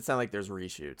 it makes it sound like there's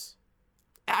reshoots.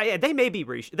 They may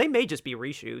just be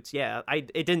reshoots. Yeah,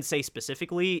 it didn't say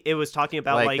specifically. It was talking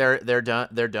about like they're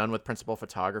done with principal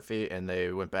photography and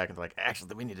they went back and they're like,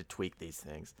 actually, we need to tweak these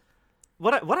things.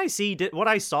 What I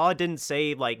saw didn't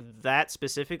say like that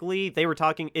specifically. They were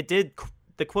talking. The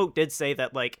quote did say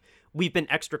that like we've been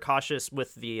extra cautious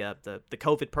with the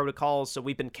COVID protocols, so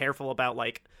we've been careful about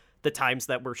like the times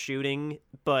that we're shooting.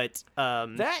 But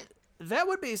that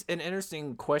would be an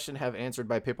interesting question to have answered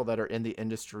by people that are in the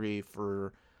industry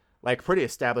for like pretty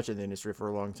established in the industry for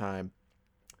a long time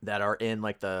that are in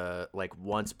like the like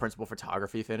once principal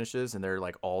photography finishes and they're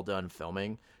like all done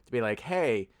filming to be like,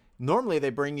 hey, normally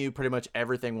they bring you pretty much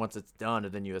everything once it's done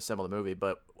and then you assemble the movie,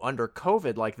 but under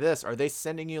COVID like this, are they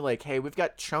sending you like, hey, we've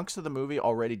got chunks of the movie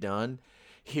already done,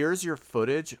 here's your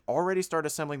footage, already start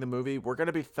assembling the movie, we're going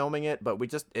to be filming it, but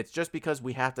it's just because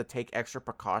we have to take extra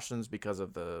precautions because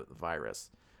of the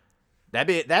virus. That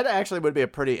actually would be a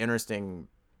pretty interesting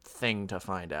thing to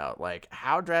find out. Like,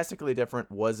 how drastically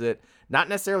different was it, not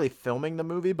necessarily filming the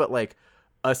movie, but like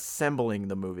assembling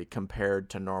the movie compared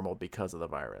to normal because of the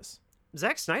virus?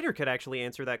 Zack Snyder could actually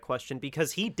answer that question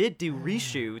because he did do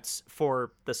reshoots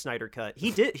for the Snyder Cut.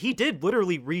 He did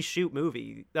literally reshoot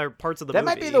movie or parts of the movie. That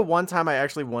might be the one time I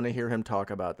actually want to hear him talk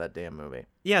about that damn movie.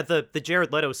 Yeah, the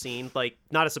Jared Leto scene, like,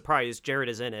 not a surprise, Jared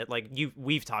is in it. Like,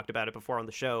 we've talked about it before on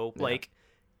the show. Yeah. Like,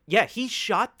 yeah, he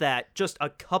shot that just a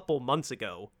couple months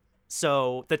ago.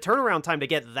 So the turnaround time to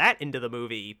get that into the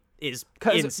movie is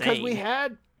insane. Because we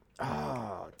had,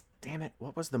 damn it,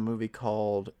 what was the movie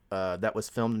called that was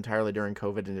filmed entirely during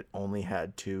COVID and it only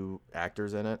had 2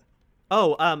 actors in it?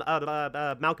 Oh,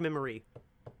 Malcolm and Marie.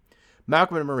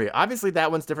 Malcolm and Marie. Obviously,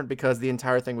 that one's different because the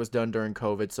entire thing was done during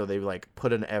COVID, so they like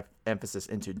put an emphasis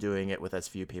into doing it with as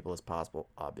few people as possible,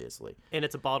 obviously. And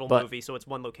it's a bottle movie, so it's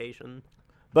one location.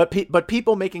 But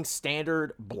people making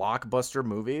standard blockbuster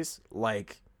movies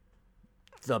like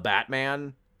The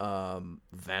Batman,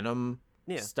 Venom,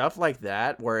 stuff like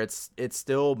that, where it's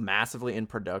still massively in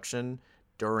production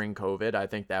during COVID, I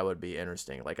think that would be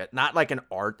interesting. Like not like an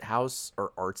art house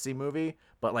or artsy movie,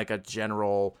 but like a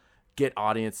general get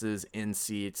audiences in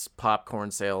seats,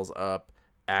 popcorn sales up,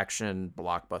 action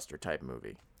blockbuster type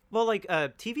movie. Well, like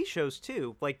TV shows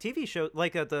too. Like TV shows,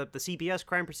 like the CBS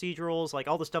crime procedurals, like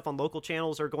all the stuff on local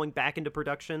channels are going back into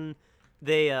production.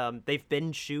 They've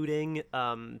been shooting.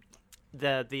 What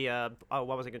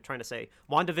was I trying to say?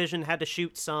 WandaVision had to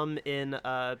shoot some in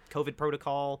COVID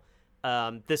protocol.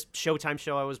 This Showtime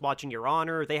show I was watching, Your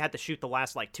Honor, they had to shoot the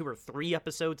last like 2 or 3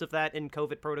 episodes of that in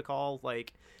COVID protocol.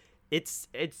 Like,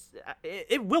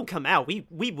 it will come out.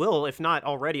 We will, if not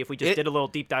already, if we just did a little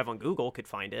deep dive on Google, could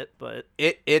find it. But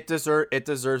it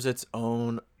deserves its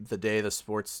own The Day the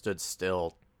Sports Stood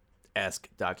Still-esque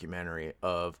documentary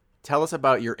of tell us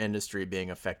about your industry being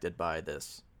affected by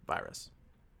this virus.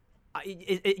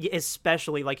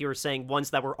 Especially like you were saying,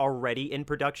 ones that were already in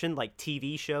production, like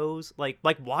TV shows, like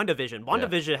WandaVision.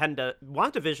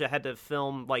 WandaVision had to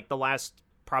film like the last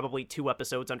probably 2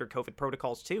 episodes under COVID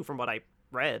protocols too, from what I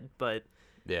read. But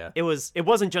yeah, it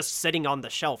wasn't just sitting on the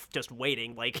shelf just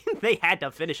waiting. Like, they had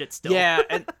to finish it still. Yeah,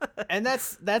 and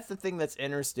that's the thing that's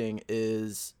interesting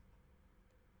is,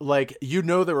 like,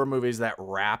 there were movies that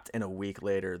wrapped and a week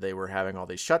later they were having all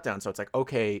these shutdowns. So it's like,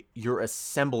 okay, your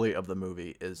assembly of the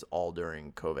movie is all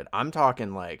during COVID. I'm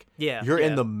talking like you're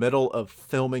in the middle of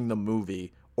filming the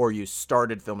movie or you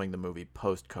started filming the movie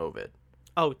post-COVID.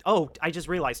 Oh, I just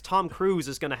realized Tom Cruise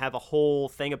is going to have a whole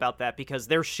thing about that because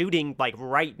they're shooting like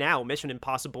right now Mission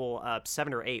Impossible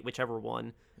 7 or 8, whichever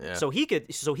one. Yeah. So he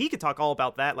could talk all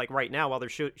about that like right now while they're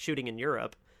shooting in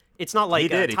Europe. It's not like he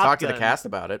did. He talked to the cast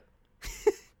about it.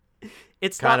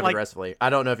 It's kind not of like, aggressively.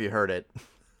 I don't know if you heard it.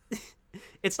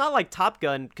 It's not like Top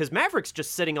Gun because Maverick's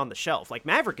just sitting on the shelf. Like,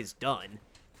 Maverick is done.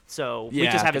 So we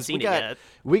just haven't seen it yet.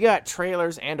 We got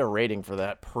trailers and a rating for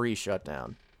that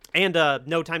pre-shutdown. And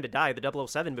No Time to Die, the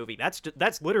 007 movie.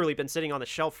 That's literally been sitting on the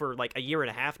shelf for like a year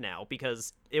and a half now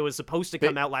because it was supposed to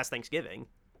come out last Thanksgiving.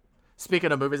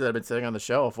 Speaking of movies that have been sitting on the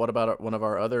shelf, what about one of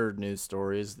our other news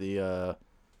stories, the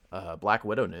Black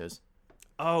Widow news?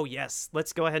 Oh yes,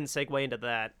 let's go ahead and segue into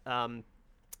that.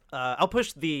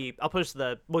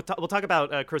 We'll talk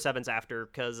about Chris Evans after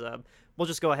because we'll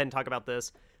just go ahead and talk about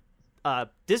this.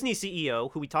 Disney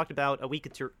CEO, who we talked about a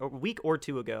week or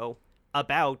two ago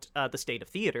about the state of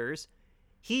theaters,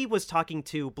 he was talking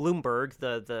to Bloomberg,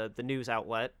 the news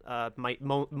outlet,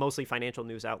 mostly financial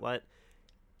news outlet.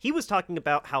 He was talking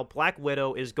about how Black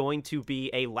Widow is going to be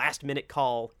a last-minute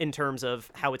call in terms of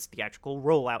how its theatrical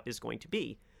rollout is going to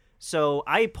be. So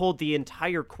I pulled the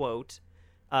entire quote.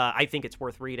 I think it's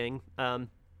worth reading.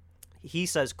 He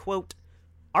says, quote,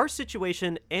 "Our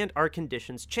situation and our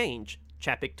conditions change,"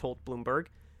 Chapek told Bloomberg.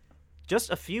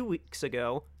 "Just a few weeks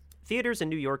ago, theaters in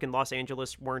New York and Los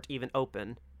Angeles weren't even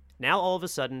open. Now all of a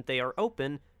sudden they are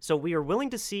open, so we are willing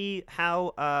to see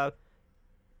how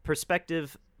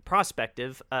prospective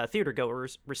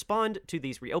theatergoers respond to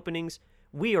these reopenings.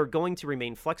 We are going to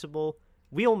remain flexible.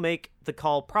 We'll make the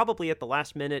call probably at the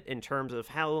last minute in terms of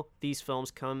how these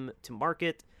films come to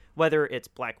market, whether it's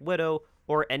Black Widow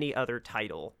or any other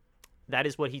title." That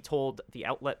is what he told the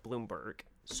outlet Bloomberg.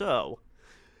 So,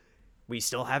 we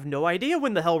still have no idea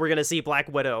when the hell we're gonna see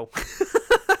Black Widow.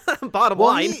 Bottom Well,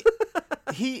 line.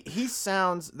 he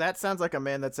sounds like a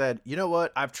man that said, you know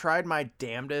what, I've tried my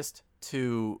damnedest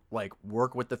to like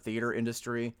work with the theater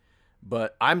industry,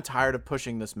 but I'm tired of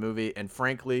pushing this movie, and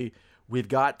frankly, we've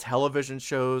got television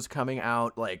shows coming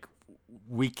out, like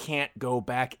we can't go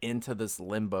back into this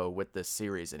limbo with this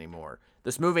series anymore.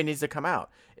 This movie needs to come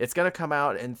out. It's going to come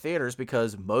out in theaters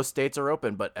because most states are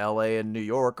open, but LA and New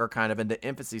York are kind of in the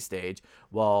infancy stage,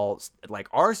 while like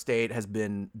our state has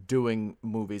been doing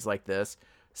movies like this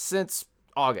since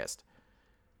August.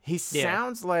 He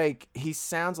sounds like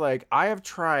I have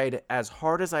tried as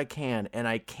hard as I can and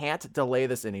I can't delay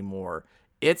this anymore.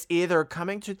 It's either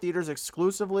coming to theaters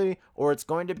exclusively, or it's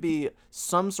going to be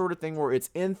some sort of thing where it's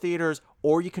in theaters,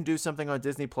 or you can do something on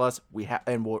Disney Plus.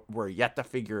 We're yet to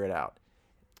figure it out.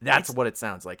 That's what it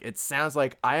sounds like. It sounds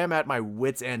like I am at my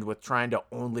wit's end with trying to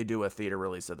only do a theater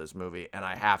release of this movie, and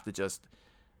I have to just.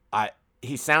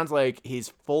 He sounds like he's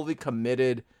fully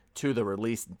committed to the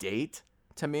release date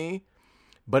to me,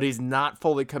 but he's not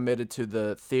fully committed to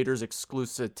the theater's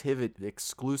exclusive,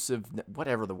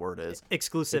 whatever the word is.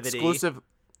 Exclusivity.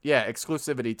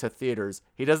 Exclusivity to theaters.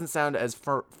 He doesn't sound as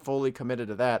fully committed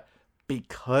to that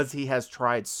because he has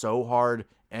tried so hard,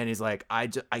 and he's like, I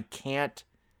can't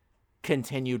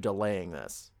continue delaying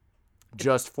this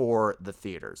just for the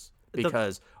theaters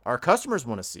because our customers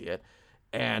want to see it,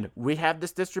 and we have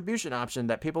this distribution option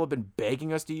that people have been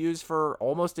begging us to use for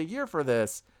almost a year for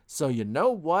this. So you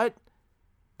know what?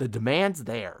 The demand's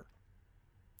there.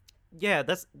 Yeah,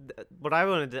 that's what I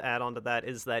wanted to add on to that,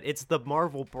 is that it's the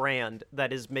Marvel brand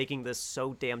that is making this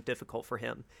so damn difficult for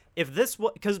him. If this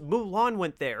was, because Mulan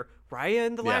went there, Raya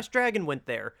and the Last Dragon went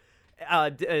there.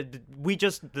 We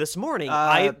just this morning,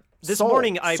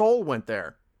 Soul went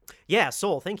there. Yeah,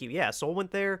 Soul. Thank you. Yeah, Soul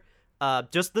went there.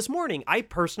 Just this morning, I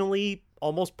personally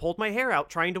almost pulled my hair out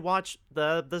trying to watch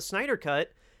the Snyder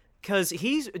Cut.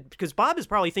 Because Bob is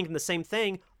probably thinking the same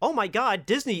thing. Oh my God,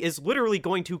 Disney is literally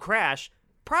going to crash,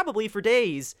 probably for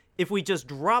days, if we just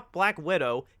drop Black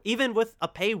Widow, even with a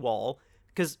paywall.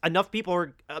 Because enough people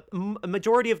are, a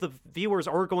majority of the viewers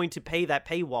are going to pay that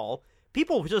paywall.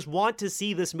 People just want to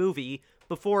see this movie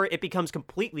before it becomes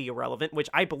completely irrelevant, which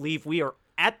I believe we are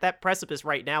at that precipice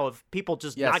right now of people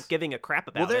just not giving a crap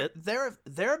about it. There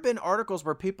have been articles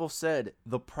where people said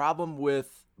the problem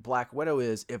with Black Widow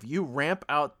is if you ramp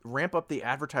up the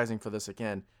advertising for this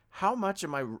again, how much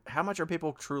are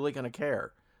people truly going to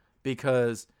care?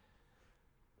 Because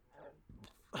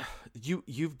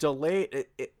you've delayed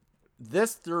it.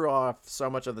 This threw off so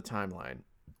much of the timeline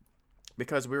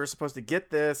because we were supposed to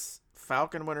get this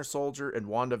Falcon, Winter Soldier, and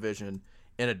WandaVision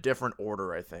in a different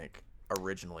order, I think,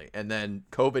 originally, and then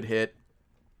COVID hit.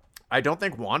 I don't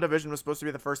think WandaVision was supposed to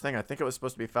be the first thing. I think it was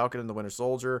supposed to be Falcon and the Winter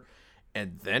Soldier,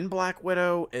 and then Black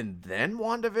Widow, and then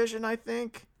WandaVision, I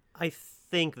think. I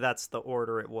think that's the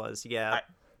order it was, yeah.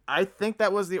 I think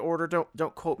that was the order.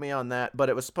 Don't quote me on that, but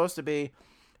it was supposed to be,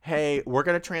 hey, we're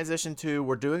going to transition to,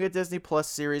 we're doing a Disney Plus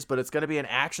series, but it's going to be an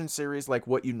action series like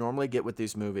what you normally get with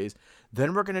these movies.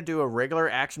 Then we're going to do a regular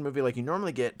action movie like you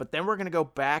normally get, but then we're going to go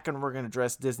back and we're going to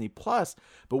address Disney Plus,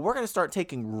 but we're going to start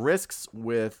taking risks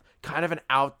with kind of an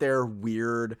out there,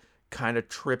 weird, kind of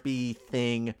trippy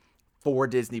thing for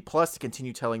Disney Plus to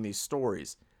continue telling these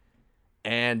stories.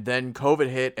 And then COVID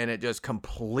hit, and it just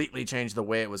completely changed the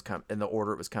way it was in the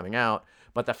order it was coming out.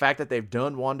 But the fact that they've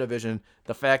done WandaVision,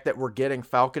 the fact that we're getting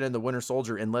Falcon and the Winter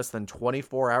Soldier in less than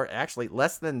 24 hours, actually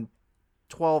less than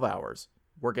 12 hours,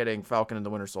 we're getting Falcon and the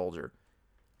Winter Soldier.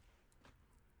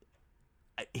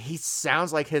 He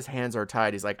sounds like his hands are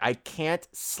tied. He's like, I can't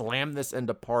slam this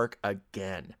into park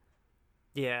again.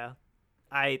 Yeah,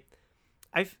 I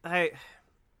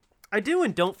do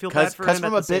and don't feel bad for him at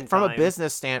the same time. From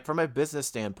a business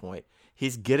standpoint,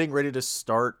 he's getting ready to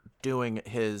start doing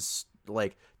his,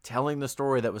 like, telling the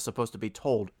story that was supposed to be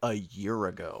told a year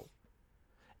ago.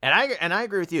 And I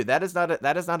agree with you. That is not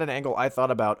an angle I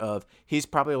thought about. Of he's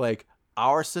probably like,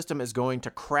 our system is going to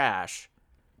crash,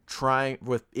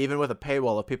 even with a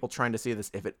paywall of people trying to see this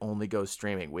if it only goes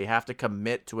streaming. We have to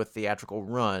commit to a theatrical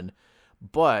run,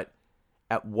 but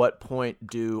at what point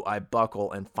do I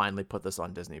buckle and finally put this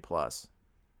on Disney Plus?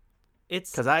 It's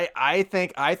because I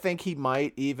think he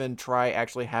might even try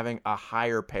actually having a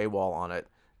higher paywall on it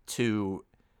to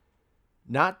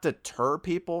not deter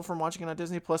people from watching it on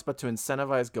Disney Plus, but to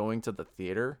incentivize going to the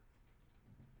theater.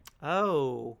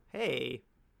 Oh, hey,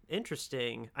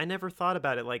 interesting. I never thought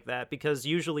about it like that, because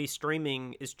usually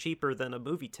streaming is cheaper than a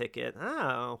movie ticket.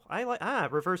 Oh,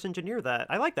 reverse engineer that.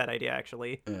 I like that idea,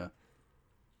 actually. Yeah.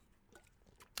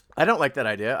 I don't like that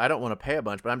idea. I don't want to pay a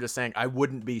bunch, but I'm just saying I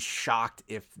wouldn't be shocked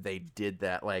if they did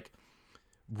that. Like,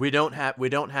 we don't have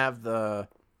the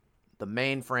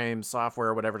mainframe software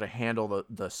or whatever to handle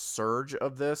the surge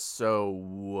of this. So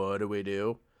what do we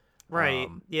do? Right.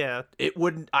 Yeah.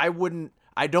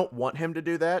 I don't want him to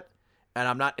do that, and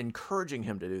I'm not encouraging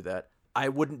him to do that. I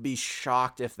wouldn't be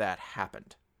shocked if that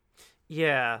happened.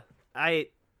 Yeah. I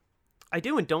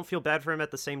do and don't feel bad for him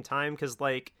at the same time, because,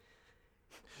 like...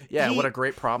 Yeah, what a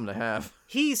great problem to have.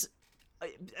 He's...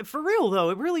 For real, though,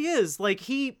 it really is. Like,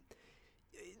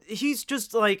 he's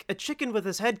just, like, a chicken with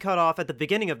his head cut off at the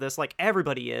beginning of this, like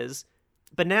everybody is.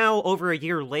 But now, over a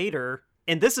year later,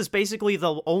 and this is basically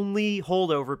the only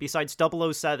holdover besides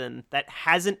 007 that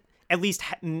hasn't at least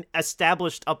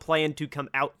established a plan to come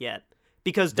out yet.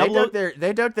 Because they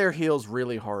dug their heels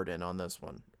really hard in on this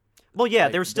one. Well, yeah,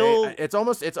 like, they're still... It's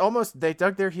almost they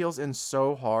dug their heels in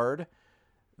so hard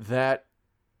that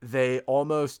they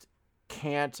almost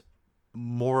can't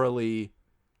morally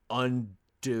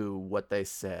undo what they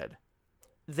said.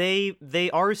 They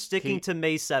are sticking to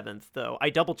May 7th, though. I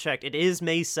double-checked. It is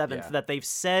May 7th that they've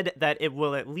said that it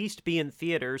will at least be in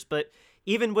theaters, but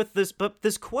even with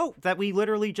this quote that we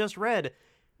literally just read,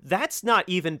 that's not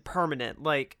even permanent.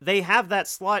 Like, they have that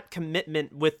slot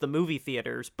commitment with the movie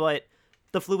theaters, but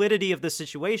the fluidity of the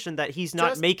situation that he's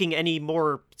not making any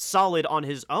more solid on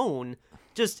his own,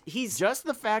 just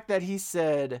the fact that he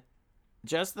said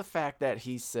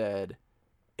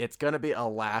it's going to be a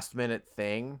last-minute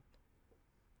thing.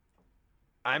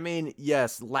 I mean,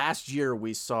 yes, last year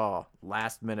we saw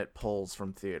last-minute pulls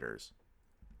from theaters.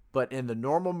 But in the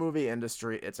normal movie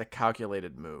industry, it's a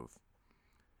calculated move.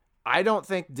 I don't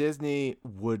think Disney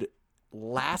would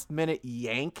last-minute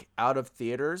yank out of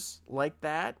theaters like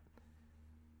that.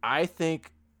 I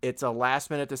think it's a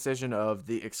last-minute decision of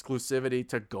the exclusivity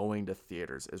to going to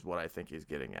theaters is what I think he's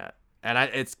getting at. And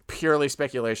it's purely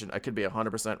speculation. I could be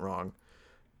 100% wrong.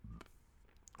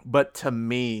 But to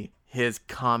me, his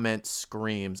comment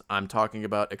screams, I'm talking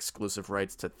about exclusive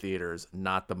rights to theaters,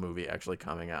 not the movie actually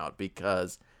coming out,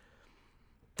 because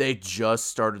they just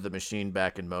started the machine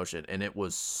back in motion, and it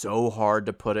was so hard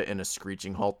to put it in a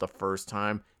screeching halt the first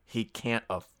time. He can't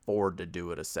afford to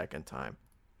do it a second time.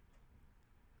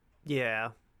 Yeah.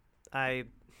 I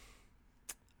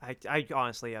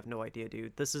honestly have no idea,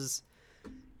 dude.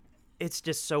 It's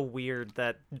just so weird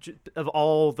that of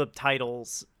all the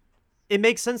titles, it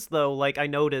makes sense though. Like I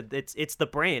noted, it's the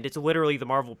brand. It's literally the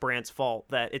Marvel brand's fault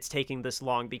that it's taking this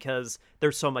long because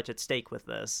there's so much at stake with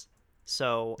this.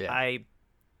 So yeah.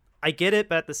 I get it,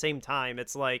 but at the same time,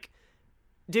 it's like,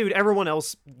 dude, everyone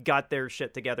else got their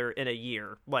shit together in a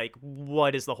year. Like,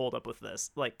 what is the holdup with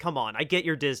this? Like, come on. I get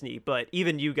you're Disney, but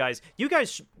even you guys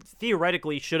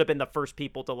theoretically should have been the first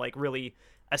people to like really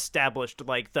establish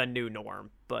like the new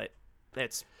norm. But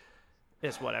it's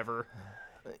whatever.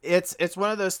 It's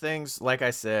one of those things. Like I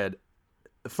said,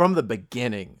 from the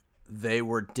beginning, they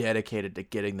were dedicated to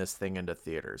getting this thing into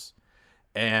theaters.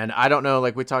 And I don't know,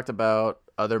 like we talked about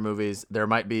other movies, there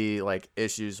might be like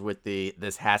issues with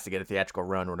this has to get a theatrical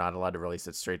run. We're not allowed to release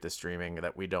it straight to streaming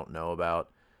that we don't know about.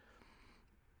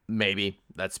 Maybe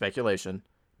that's speculation,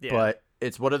 but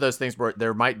it's one of those things where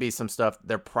there might be some stuff.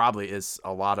 There probably is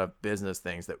a lot of business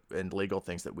things and legal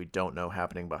things that we don't know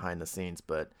happening behind the scenes.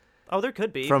 But there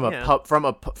could be from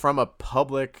a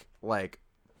public like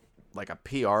a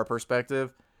PR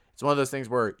perspective. It's one of those things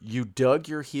where you dug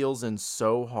your heels in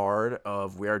so hard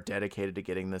of we are dedicated to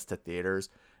getting this to theaters.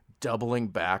 Doubling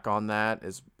back on that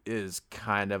is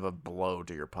kind of a blow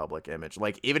to your public image.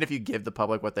 Like, even if you give the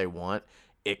public what they want,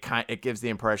 it gives the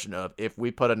impression of if we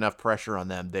put enough pressure on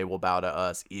them, they will bow to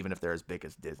us, even if they're as big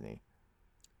as Disney.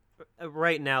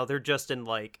 Right now, they're just in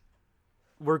like,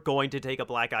 we're going to take a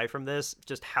black eye from this.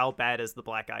 Just how bad is the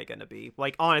black eye going to be?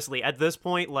 Like, honestly, at this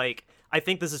point, like, I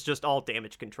think this is just all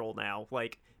damage control now.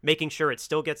 Like, making sure it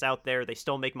still gets out there, they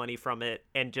still make money from it,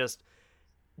 and just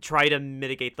try to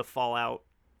mitigate the fallout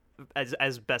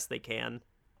as best they can.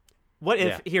 What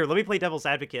if here, let me play devil's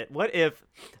advocate. What if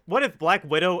Black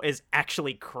Widow is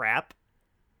actually crap?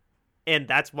 And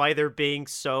that's why they're being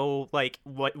so like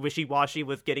wishy-washy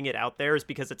with getting it out there, is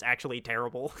because it's actually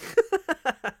terrible.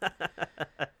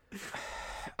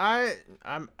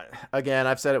 I'm again,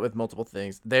 I've said it with multiple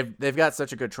things. They've got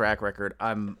such a good track record.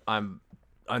 I'm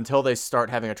until they start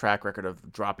having a track record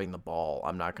of dropping the ball,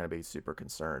 I'm not going to be super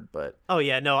concerned. But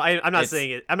I'm not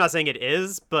saying it. I'm not saying it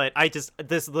is, but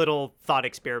this little thought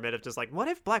experiment of just like, what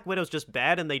if Black Widow's just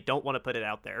bad and they don't want to put it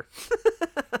out there?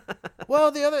 Well,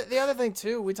 the other thing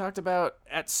too, we talked about,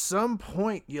 at some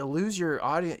point you lose your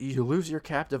audience, you lose your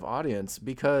captive audience,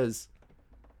 because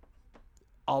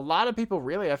a lot of people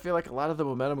I feel like a lot of the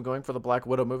momentum going for the Black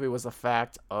Widow movie was the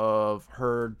fact of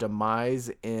her demise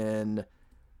in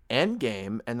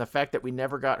Endgame and the fact that we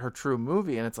never got her true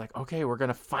movie, and it's like, okay, we're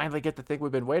gonna finally get the thing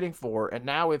we've been waiting for, and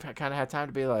now we've kind of had time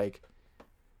to be like,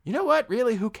 you know what,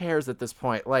 really, who cares at this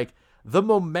point? Like, the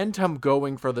momentum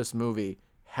going for this movie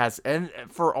has, and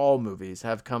for all movies,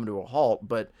 have come to a halt,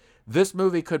 but this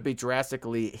movie could be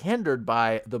drastically hindered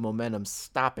by the momentum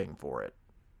stopping for it.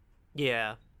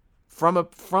 Yeah. From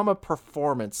a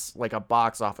performance, like a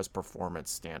box office performance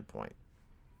standpoint.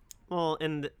 Well,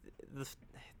 and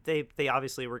they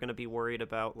obviously were going to be worried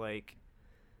about, like,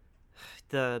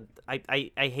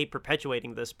 I hate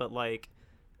perpetuating this, but, like,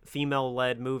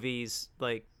 female-led movies,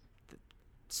 like,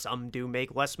 some do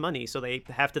make less money, so they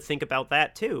have to think about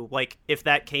that too. Like, if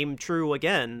that came true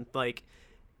again, like,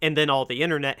 and then all the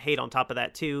internet hate on top of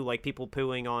that too, like people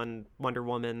pooing on Wonder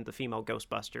Woman, the female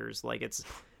Ghostbusters, like, it's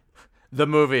the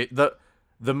movies,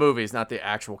 not the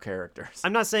actual characters.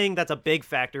 I'm not saying that's a big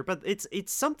factor, but it's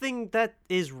something that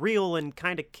is real and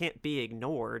kind of can't be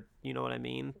ignored. You know what I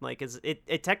mean? Like,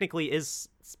 it technically is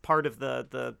part of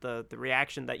the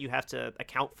reaction that you have to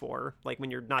account for. Like,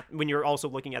 when you're also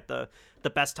looking at the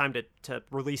best time to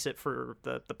release it for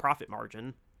the profit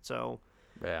margin. So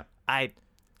yeah, I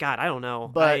don't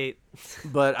know. But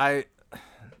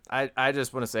I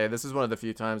just want to say this is one of the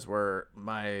few times where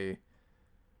my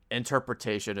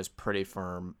interpretation is pretty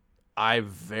firm. I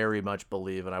very much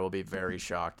believe, and I will be very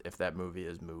shocked if that movie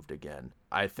is moved again.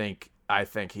 I think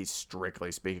he's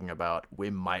strictly speaking about, we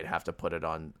might have to put it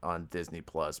on Disney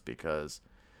Plus, because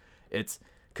it's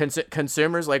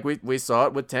consumers, like we saw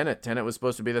it with Tenet. Tenet was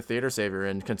supposed to be the theater savior,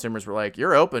 and consumers were like,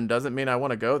 you're open doesn't mean I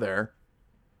want to go there.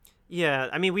 Yeah,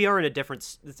 I mean, we are in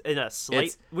a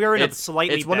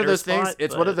slightly it's one of those spot, things.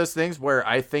 It's one of those things where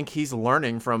I think he's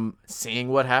learning from seeing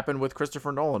what happened with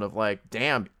Christopher Nolan, of like,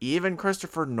 damn, even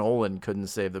Christopher Nolan couldn't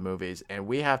save the movies, and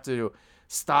we have to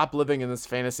stop living in this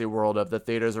fantasy world of the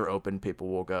theaters are open, people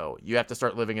will go. You have to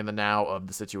start living in the now of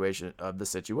the situation.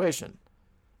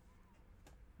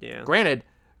 Yeah. Granted,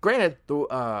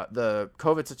 the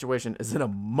COVID situation is in a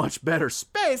much better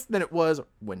space than it was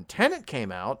when Tenet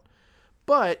came out.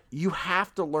 But you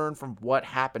have to learn from what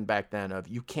happened back then.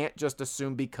 You can't just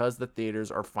assume because the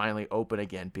theaters are finally open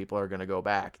again, people are going to go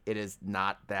back. It is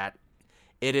not that.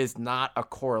 It is not a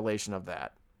correlation of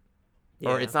that. Yeah.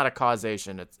 Or it's not a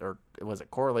causation. Was it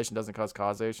correlation doesn't cause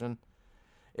causation?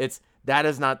 That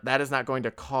is not going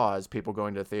to cause people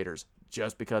going to the theaters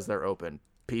just because they're open.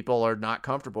 People are not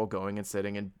comfortable going and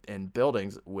sitting in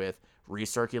buildings with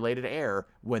recirculated air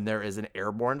when there is an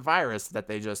airborne virus that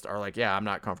they just are like, yeah, I'm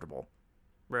not comfortable.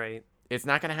 Right. It's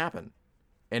not going to happen.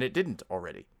 And it didn't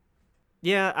already.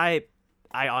 Yeah, I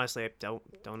honestly don't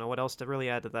know what else to really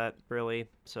add to that, really.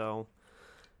 So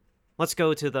let's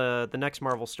go to the next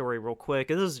Marvel story real quick.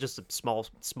 This is just a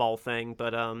small thing,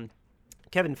 but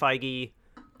Kevin Feige,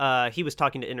 he was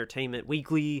talking to Entertainment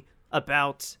Weekly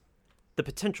about the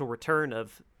potential return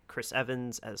of Chris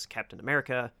Evans as Captain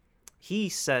America. He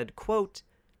said, quote,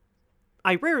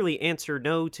 I rarely answer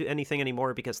no to anything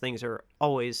anymore because things are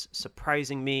always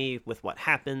surprising me with what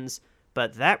happens,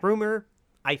 but that rumor,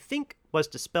 I think, was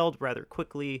dispelled rather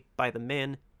quickly by the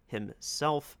man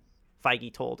himself,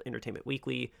 Feige told Entertainment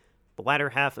Weekly. The latter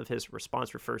half of his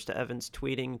response refers to Evans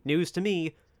tweeting news to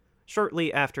me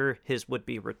shortly after his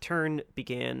would-be return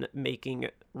began making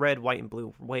red, white, and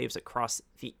blue waves across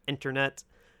the internet.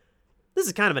 This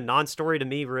is kind of a non-story to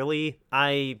me, really.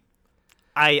 I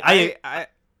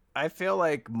feel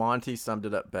like Monty summed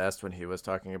it up best when he was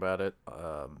talking about it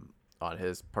on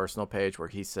his personal page, where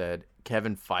he said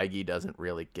Kevin Feige doesn't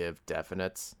really give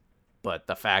definites, but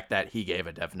the fact that he gave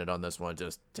a definite on this one,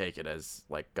 just take it as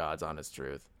like God's honest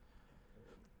truth.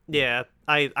 Yeah,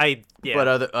 yeah. But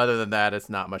other than that, it's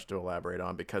not much to elaborate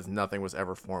on because nothing was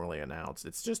ever formally announced.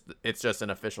 It's just an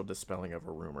official dispelling of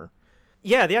a rumor.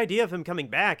 Yeah, the idea of him coming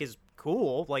back is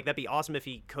cool. Like, that'd be awesome if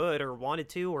he could or wanted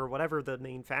to or whatever the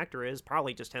main factor is.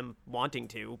 Probably just him wanting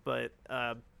to. But,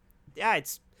 yeah,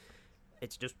 it's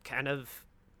just kind of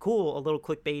cool. A little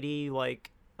clickbaity,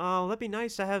 like, oh, that'd be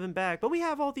nice to have him back. But we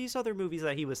have all these other movies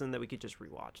that he was in that we could just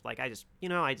rewatch. Like, I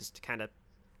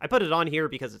put it on here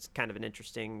because it's kind of an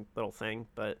interesting little thing.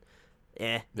 But,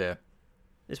 yeah.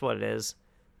 It's what it is.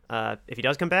 If he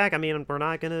does come back, I mean, we're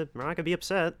not gonna be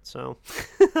upset. So,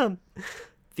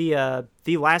 the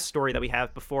last story that we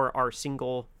have before our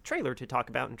single trailer to talk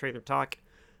about in Trailer Talk,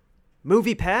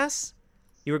 Movie Pass.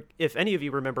 If any of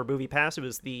you remember Movie Pass, it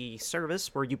was the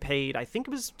service where you paid, I think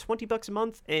it was $20 a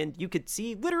month, and you could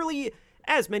see literally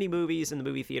as many movies in the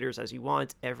movie theaters as you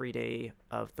want every day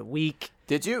of the week.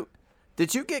 Did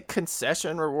you get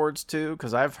concession rewards too?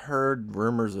 Because I've heard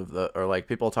rumors of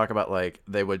people talk about like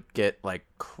they would get like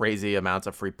crazy amounts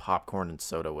of free popcorn and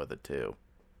soda with it too.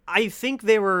 I think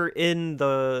they were in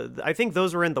the. I think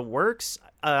those were in the works.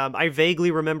 I vaguely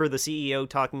remember the CEO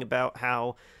talking about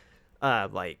how,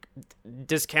 like,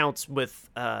 discounts with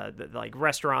like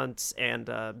restaurants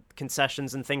and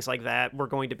concessions and things like that were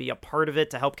going to be a part of it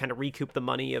to help kind of recoup the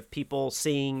money of people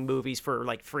seeing movies for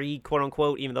like free, quote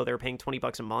unquote, even though they were paying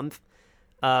 $20 a month.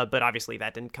 But obviously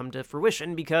that didn't come to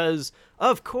fruition because,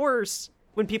 of course,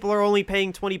 when people are only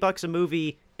paying $20 a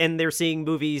movie and they're seeing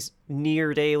movies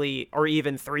near daily or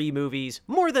even 3 movies,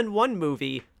 more than 1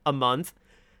 movie a month,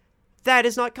 that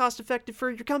is not cost effective for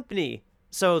your company.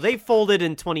 So they folded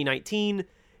in 2019,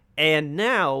 and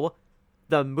now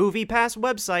the MoviePass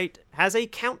website has a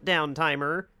countdown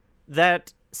timer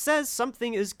that says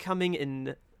something is coming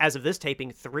in, as of this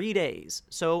taping, 3 days.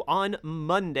 So on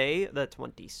Monday, the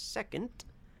 22nd,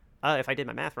 if I did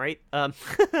my math right,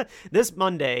 this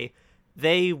Monday,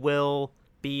 they will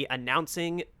be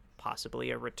announcing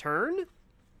possibly a return.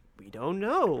 We don't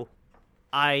know.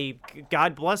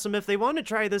 God bless them if they want to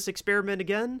try this experiment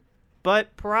again,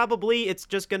 but probably it's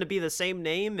just going to be the same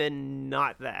name and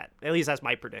not that. At least that's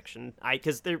my prediction.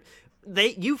 Because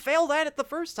you failed at it the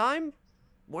first time.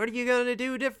 What are you going to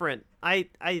do different? I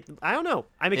don't know.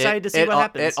 I'm excited to see what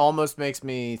happens. It almost makes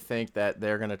me think that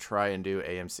they're going to try and do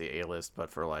AMC A-List,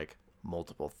 but for like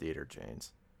multiple theater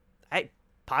chains.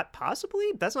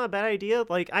 Possibly. That's not a bad idea.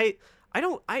 Like I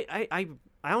don't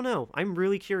know. I'm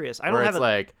really curious. I don't Where have it's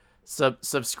like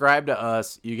subscribe to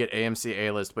us, you get AMC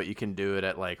A-List, but you can do it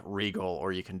at like Regal,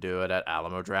 or you can do it at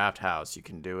Alamo Drafthouse. You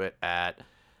can do it at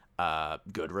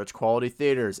Goodrich Quality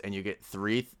Theaters, and you get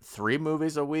three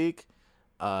movies a week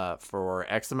for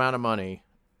X amount of money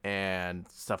and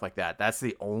stuff like that. That's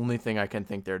the only thing I can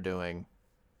think they're doing.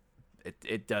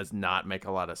 It does not make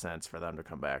a lot of sense for them to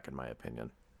come back, in my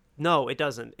opinion. No, it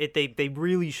doesn't. They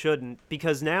really shouldn't,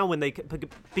 because now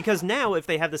if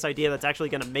they have this idea that's actually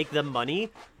going to make them money,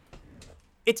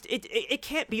 it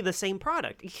can't be the same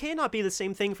product. It cannot be the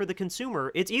same thing for the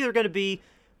consumer. It's either going to be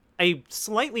a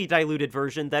slightly diluted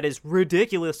version that is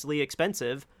ridiculously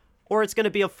expensive, or it's going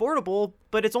to be affordable,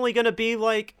 but it's only going to be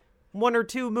like 1 or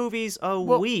 2 movies a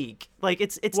week. Like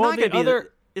it's not going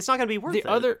to be worth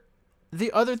it. The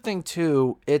other thing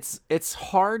too, it's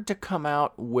hard to come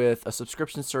out with a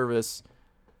subscription service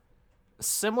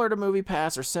similar to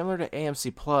MoviePass or similar to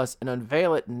AMC Plus and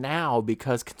unveil it now,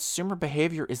 because consumer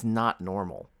behavior is not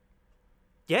normal.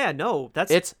 Yeah, no,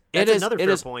 that's another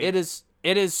fair point.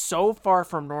 It is so far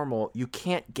from normal, you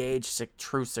can't gauge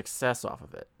true success off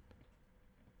of it.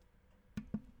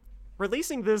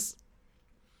 Releasing this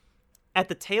at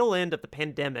the tail end of the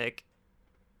pandemic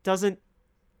doesn't.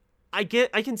 I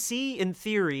can see in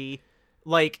theory,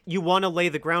 like, you want to lay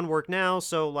the groundwork now,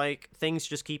 so like things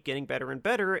just keep getting better and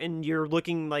better, and you're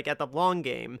looking like at the long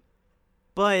game.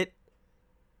 But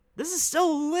this is still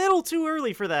a little too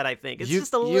early for that. I think it's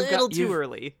just a little too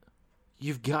early.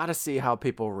 You've got to see how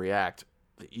people react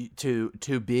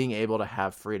to being able to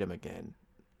have freedom again,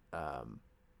 and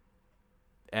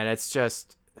it's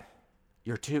just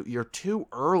you're too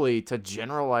early to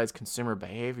generalize consumer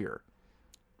behavior.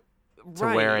 To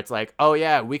right. Where it's like, oh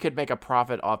yeah, we could make a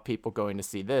profit off people going to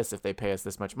see this if they pay us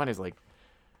this much money. It's like,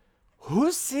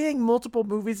 who's seeing multiple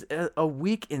movies a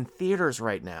week in theaters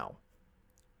right now?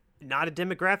 Not a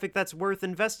demographic that's worth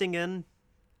investing in.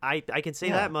 I can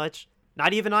say that much.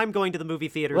 Not even I'm going to the movie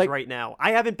theaters right now.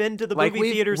 I haven't been to the movie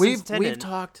theaters since Tenet.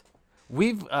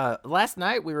 Last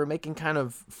night we were making kind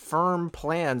of firm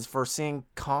plans for seeing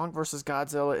Kong vs.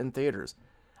 Godzilla in theaters.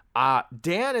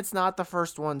 Dan, it's not the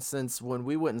first one since when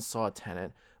we went and saw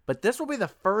Tenet, but this will be the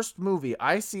first movie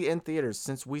I see in theaters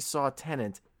since we saw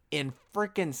Tenet in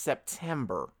frickin'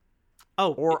 September.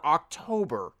 Or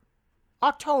October.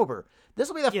 This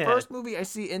will be the first movie I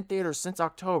see in theaters since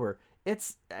October.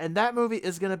 And that movie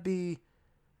is going to be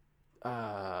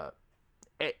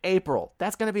April.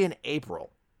 That's going to be in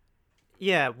April.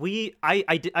 Yeah, I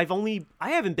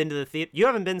haven't been to the theater. You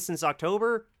haven't been since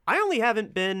October? I only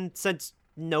haven't been since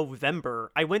November.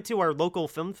 I went to our local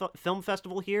film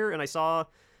festival here, and I saw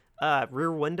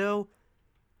Rear Window.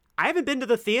 I haven't been to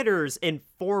the theaters in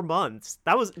 4 months.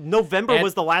 That was November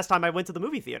was the last time I went to the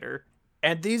movie theater.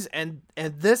 And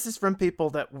this is from people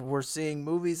that were seeing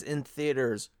movies in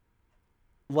theaters,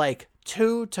 like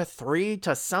 2 to 3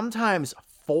 to sometimes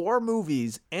 4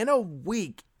 movies in a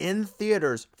week in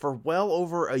theaters for well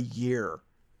over a year.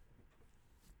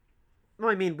 Well,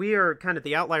 I mean, we are kind of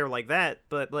the outlier like that,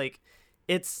 but like,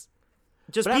 it's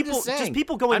just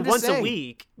people going once a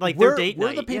week, like their date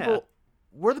night.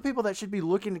 we're the people that should be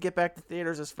looking to get back to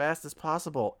theaters as fast as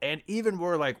possible. And even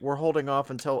we're holding off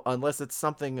unless it's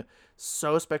something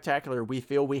so spectacular we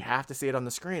feel we have to see it on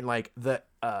the screen, like the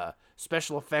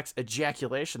special effects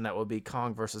ejaculation that will be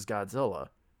Kong versus Godzilla.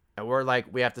 And we're like,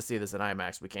 we have to see this in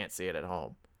IMAX. We can't see it at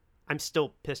home. I'm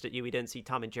still pissed at you we didn't see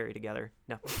Tom and Jerry together.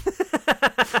 No.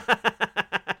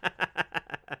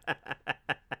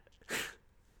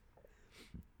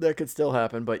 That could still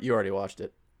happen, but you already watched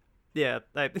it. Yeah,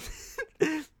 I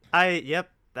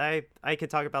could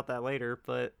talk about that later,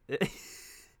 but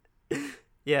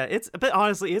yeah, but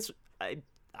honestly,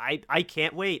 I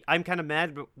can't wait. I'm kind of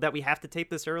mad that we have to tape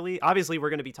this early. Obviously, we're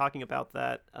going to be talking about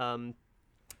that.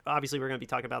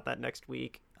 Next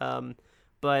week. The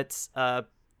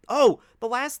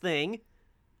last thing,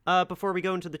 before we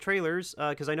go into the trailers,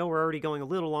 because I know we're already going a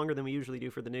little longer than we usually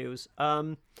do for the news.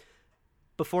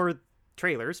 Before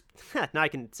trailers, now I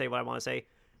can say what I want to say.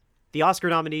 The Oscar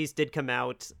nominees did come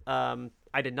out.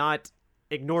 I did not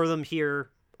ignore them here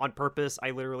on purpose.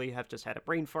 I literally have just had a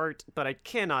brain fart, but I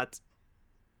cannot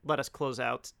let us close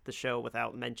out the show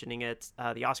without mentioning it.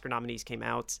 The Oscar nominees came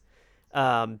out.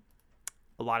 A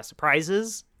lot of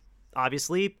surprises.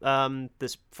 Obviously,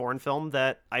 this foreign film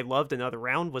that I loved, Another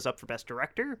Round, was up for Best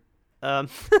Director.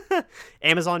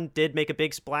 Amazon did make a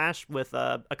big splash with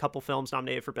a couple films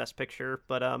nominated for Best Picture,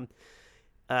 but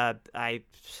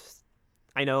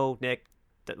I know, Nick,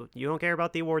 that you don't care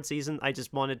about the award season. I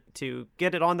just wanted to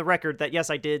get it on the record that, yes,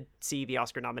 I did see the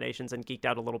Oscar nominations and geeked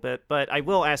out a little bit. But I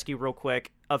will ask you real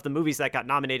quick, of the movies that got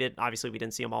nominated, obviously we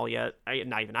didn't see them all yet.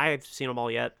 Not even I have seen them all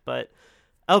yet. But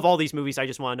of all these movies, I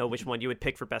just want to know which one you would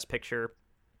pick for Best Picture.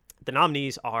 The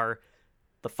nominees are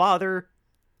The Father,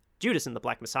 Judas and the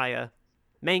Black Messiah,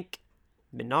 Mank,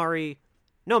 Minari,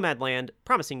 Nomadland,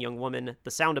 Promising Young Woman,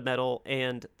 The Sound of Metal,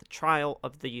 and The Trial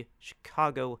of the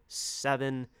Chicago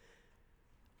 7.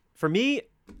 For me,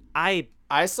 I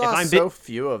saw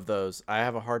few of those. I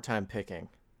have a hard time picking.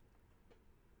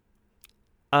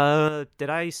 Did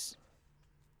I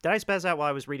spaz out while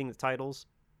I was reading the titles?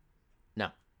 No.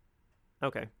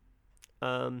 Okay.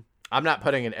 I'm not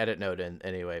putting an edit note in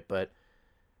anyway, but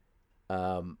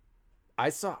I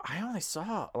only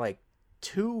saw like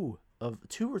two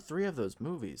or three of those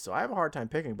movies, so I have a hard time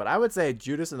picking. But I would say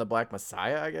Judas and the Black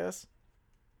Messiah, I guess.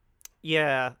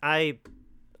 Yeah,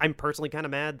 I'm personally kind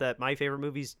of mad that my favorite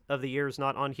movies of the year is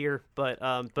not on here. But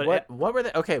what were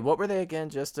they? Okay, what were they again?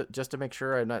 Just to make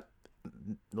sure I'm not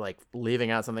like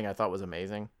leaving out something I thought was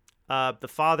amazing. The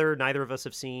Father, neither of us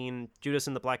have seen. Judas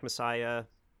and the Black Messiah,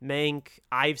 Mank,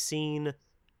 I've seen.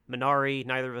 Minari,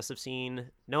 neither of us have seen.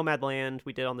 Nomadland,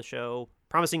 we did on the show.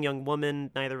 Promising Young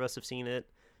Woman, neither of us have seen it.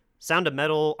 Sound of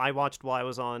Metal, I watched while I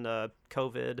was on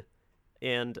COVID.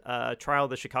 And Trial of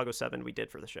the Chicago 7, we did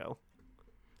for the show.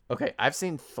 Okay, I've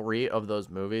seen 3 of those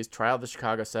movies. Trial of the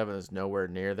Chicago 7 is nowhere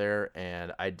near there,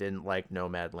 and I didn't like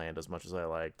Nomadland as much as I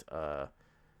liked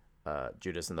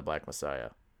Judas and the Black Messiah.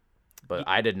 But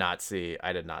I did not see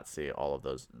all of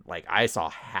those. Like, I saw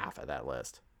half of that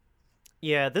list.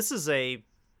 Yeah, this is I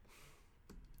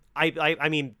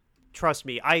mean, trust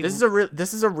me,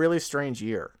 this is a really strange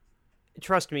year.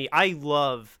 Trust me, I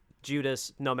love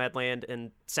Judas, Nomadland,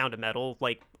 and Sound of Metal.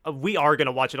 Like, we are going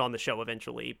to watch it on the show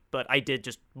eventually, but I did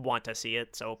just want to see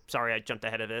it, so sorry I jumped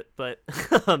ahead of it. But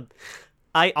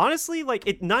I honestly,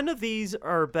 like, none of these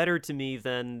are better to me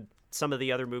than some of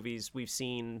the other movies we've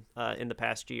seen in the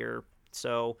past year.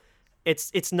 So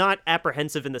it's not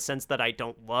apprehensive in the sense that I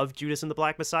don't love Judas and the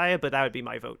Black Messiah, but that would be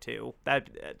my vote too. That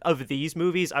of these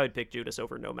movies, I would pick Judas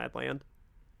over Nomadland.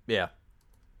 Yeah.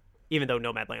 Even though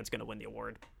Nomadland's going to win the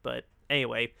award. But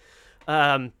anyway,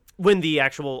 when the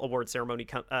actual award ceremony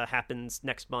happens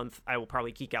next month, I will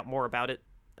probably geek out more about it.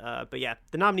 But yeah,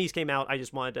 the nominees came out. I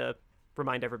just wanted to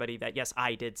remind everybody that, yes,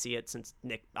 I did see it, since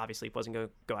Nick obviously wasn't going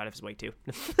to go out of his way to.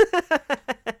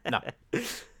 No.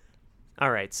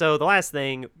 All right, so the last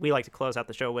thing we like to close out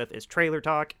the show with is trailer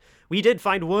talk. We did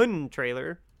find one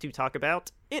trailer to talk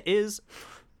about. It is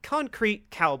Concrete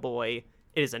Cowboy.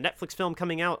 It is a Netflix film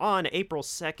coming out on April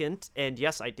 2nd, and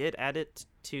yes, I did add it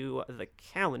to the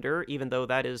calendar, even though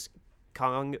that is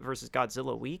Kong versus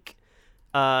Godzilla week.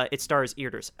 It stars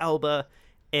Idris Elba,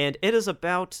 and it is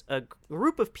about a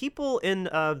group of people in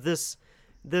this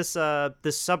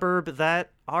suburb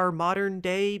that are modern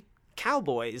day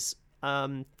cowboys.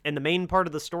 And the main part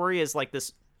of the story is like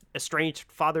this estranged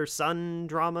father-son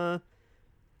drama.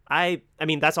 I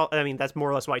mean, that's all. I mean, that's more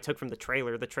or less what I took from the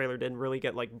trailer. The trailer didn't really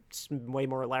get like way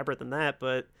more elaborate than that,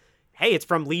 but hey, it's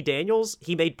from Lee Daniels.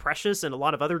 He made Precious and a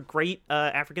lot of other great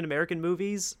African-American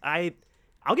movies. I'll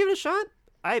give it a shot.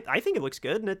 I think it looks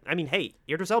good. And I mean, hey,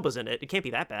 Idris Elba's in it. It can't be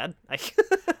that bad.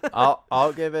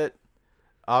 I'll give it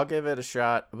I'll give it a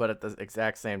shot, but at the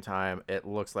exact same time, it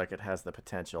looks like it has the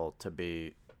potential to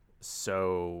be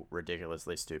so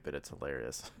ridiculously stupid. It's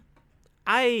hilarious.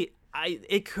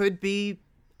 It could be.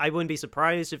 I wouldn't be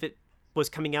surprised if it was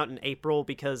coming out in April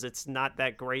because it's not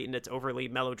that great and it's overly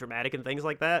melodramatic and things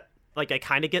like that. Like I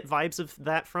kind of get vibes of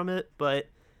that from it, but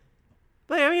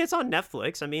I mean it's on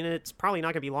Netflix. I mean it's probably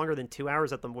not gonna be longer than 2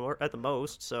 hours at the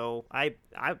most. So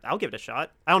I'll give it a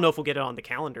shot. I don't know if we'll get it on the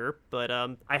calendar, but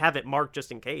I have it marked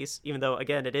just in case. Even though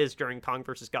again it is during Kong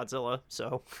versus Godzilla,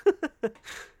 so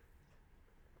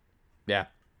Yeah.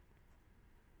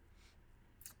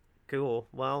 Cool.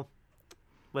 Well,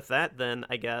 with that then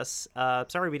I guess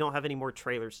sorry we don't have any more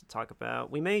trailers to talk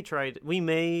about. We may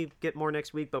get more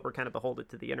next week, but we're kind of beholden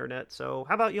to the internet, so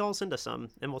how about you all send us some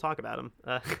and we'll talk about them.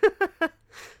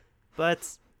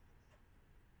 But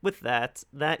with that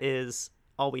is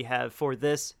all we have for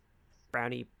this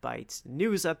Brownie Bites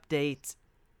news update.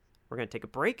 We're going to take a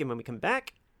break, and when we come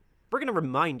back we're going to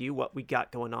remind you what we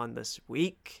got going on this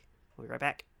week. We'll be right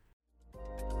back.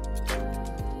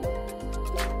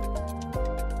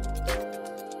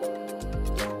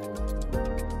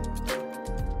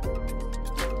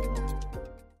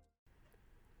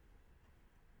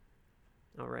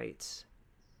 All right.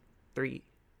 3,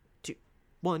 2,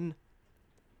 1.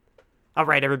 All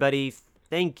right, everybody.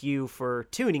 Thank you for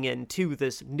tuning in to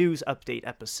this news update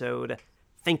episode.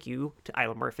 Thank you to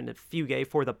Isla Murphin and Fugue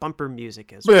for the bumper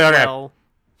music as well.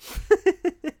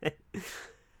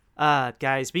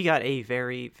 Guys, we got a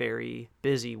very, very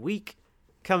busy week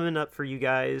coming up for you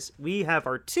guys. We have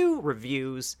our 2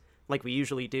 reviews like we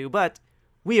usually do, but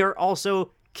we are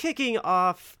also kicking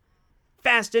off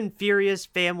Fast and Furious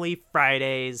Family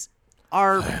Fridays,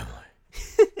 our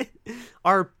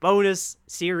bonus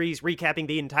series recapping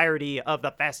the entirety of the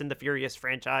Fast and the Furious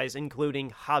franchise, including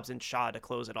Hobbs and Shaw to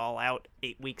close it all out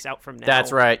 8 weeks out from now.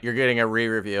 That's right. You're getting a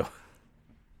re-review.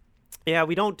 Yeah,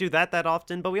 we don't do that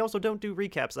often, but we also don't do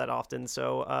recaps that often.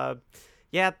 So,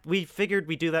 yeah, we figured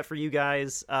we'd do that for you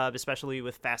guys, especially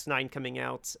with Fast 9 coming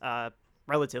out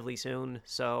relatively soon.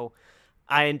 So,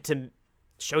 to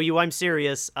show you I'm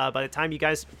serious, by the time you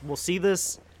guys will see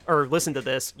this or listen to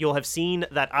this, you'll have seen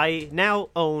that I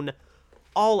now own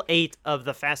all 8 of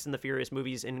the Fast and the Furious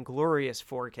movies in glorious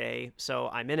 4K, so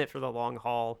I'm in it for the long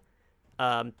haul.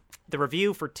 The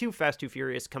review for Too Fast, Too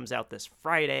Furious comes out this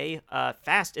Friday.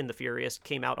 Fast and the Furious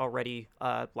came out already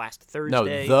last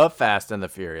Thursday. No, The Fast and the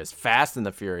Furious. Fast and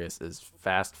the Furious is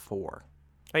Fast 4.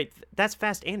 Wait, that's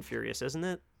Fast and Furious, isn't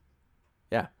it?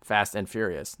 Yeah, Fast and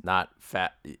Furious, not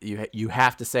fat. You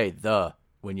have to say the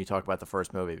when you talk about the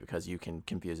first movie because you can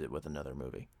confuse it with another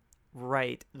movie.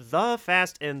 Right. The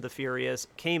Fast and the Furious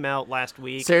came out last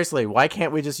week. Seriously, why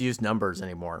can't we just use numbers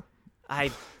anymore?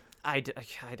 I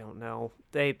don't know.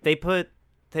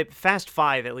 Fast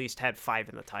 5 at least had 5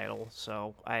 in the title,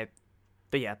 so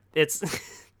but yeah, it's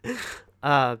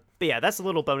but yeah, that's a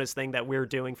little bonus thing that we're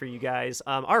doing for you guys.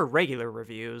 Our regular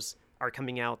reviews are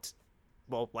coming out,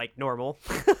 well, like normal.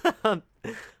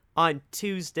 On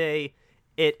Tuesday,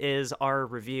 it is our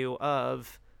review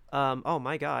of, oh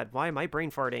my god, why am I brain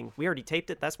farting? We already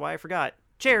taped it, that's why I forgot.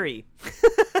 Cherry!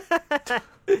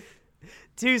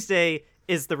 Tuesday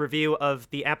is the review of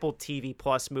the Apple TV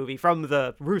Plus movie from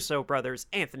the Russo brothers,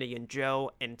 Anthony and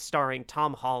Joe, and starring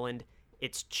Tom Holland.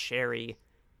 It's Cherry.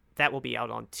 That will be out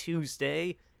on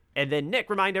Tuesday. And then, Nick,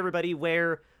 remind everybody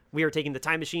where we are taking the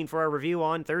time machine for our review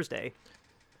on Thursday.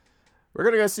 We're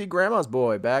going to go see Grandma's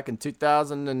Boy back in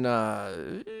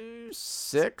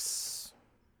 2006.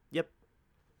 Yep,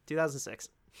 2006.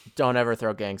 Don't ever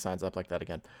throw gang signs up like that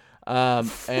again.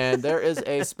 And there is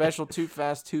a special Too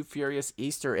Fast, Too Furious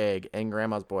Easter egg in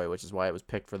Grandma's Boy, which is why it was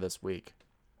picked for this week.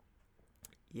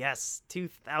 Yes,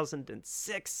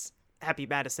 2006. Happy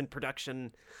Madison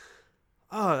production.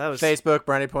 Oh, that was... Facebook,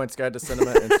 Brownie Points Guide to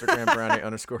Cinema. Instagram,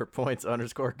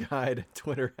 Brownie_Points_Guide.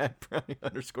 Twitter,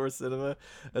 @Brownie_Cinema.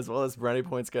 As well as Brownie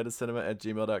Points Guide to Cinema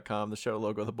 @gmail.com. The show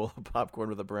logo, the bowl of popcorn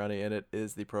with a brownie in it,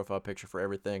 is the profile picture for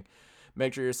everything.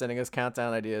 Make sure you're sending us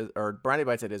countdown ideas, or Brownie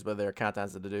Bites ideas, whether they're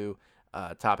countdowns to do,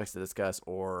 topics to discuss,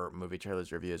 or movie trailers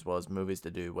to review, as well as movies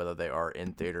to do, whether they are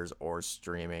in theaters or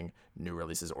streaming, new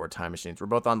releases, or time machines. We're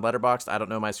both on Letterboxd. I don't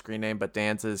know my screen name, but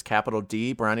Dan's is capital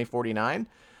D, Brownie49.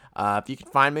 If you can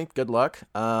find me, good luck.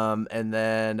 And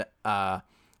then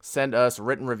send us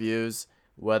written reviews,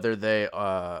 whether they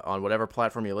on whatever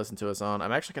platform you listen to us on.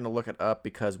 I'm actually going to look it up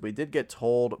because we did get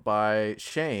told by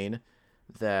Shane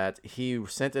that he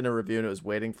sent in a review and it was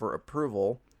waiting for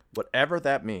approval, whatever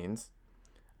that means.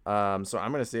 So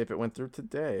I'm going to see if it went through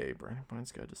today. Brandon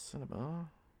Pines Guide to Cinema.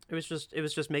 It was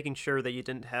just making sure that you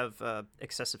didn't have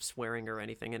excessive swearing or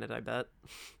anything in it, I bet.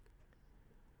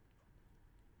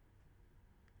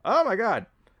 Oh my god.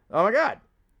 Oh my god.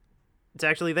 It's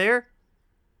actually there?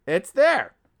 It's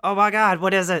there. Oh my god,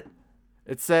 what is it?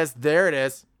 It says, there it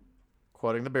is.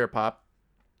 Quoting the beer pop.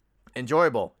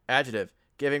 Enjoyable. Adjective.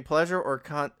 Giving pleasure or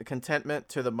contentment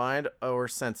to the mind or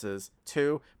senses.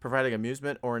 2. Providing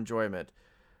amusement or enjoyment.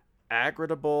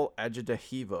 Agradable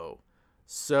adjectivo.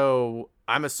 So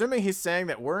I'm assuming he's saying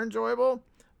that we're enjoyable,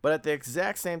 but at the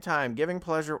exact same time, giving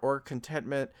pleasure or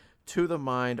contentment to the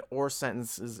mind or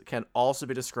sentences can also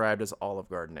be described as Olive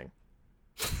Gardening.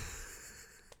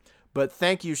 But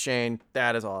thank you, Shane.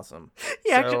 That is awesome.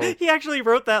 He actually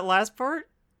wrote that last part?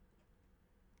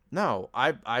 No,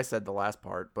 I said the last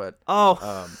part, but...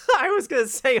 Oh, I was going to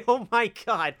say, oh my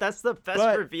god, that's the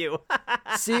best review.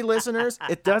 See, listeners,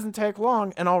 it doesn't take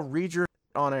long, and I'll read your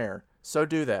on air. So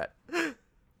do that.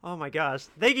 Oh my gosh.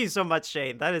 Thank you so much,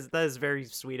 Shane. That is very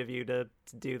sweet of you to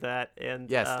do that. And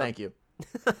yes, thank you.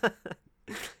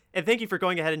 And thank you for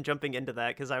going ahead and jumping into that,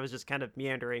 because I was just kind of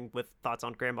meandering with thoughts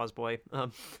on Grandma's Boy.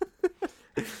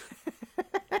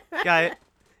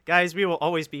 Guys, we will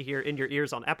always be here in your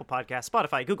ears on Apple Podcasts,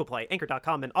 Spotify, Google Play,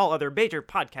 Anchor.com, and all other major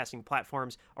podcasting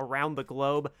platforms around the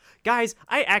globe. Guys,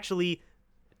 I actually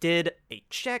did a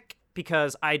check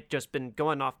because I'd just been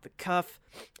going off the cuff,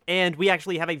 and we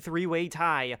actually have a 3-way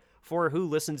tie for who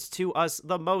listens to us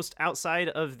the most outside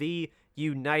of the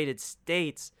United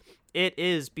States. It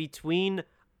is between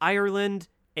Ireland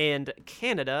and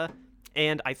Canada,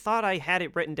 and I thought I had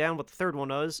it written down what the third one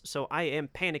was, so I am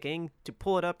panicking to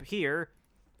pull it up here.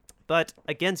 But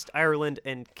against Ireland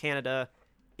and Canada,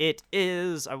 it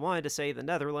is, I wanted to say the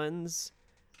Netherlands,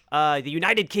 the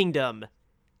United Kingdom.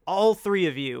 All 3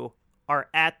 of you are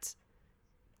at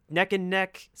neck and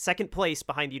neck, second place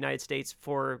behind the United States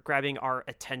for grabbing our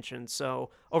attention. So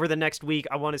over the next week,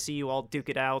 I want to see you all duke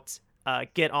it out,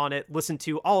 get on it, listen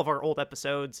to all of our old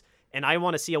episodes, and I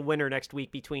want to see a winner next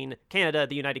week between Canada,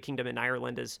 the United Kingdom, and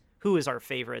Ireland as who is our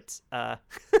favorite,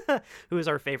 who is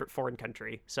our favorite foreign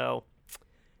country. So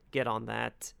get on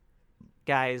that.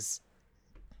 Guys,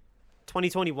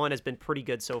 2021 has been pretty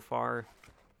good so far.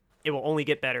 It will only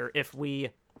get better if we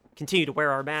continue to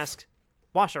wear our mask,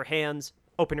 wash our hands,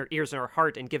 open our ears and our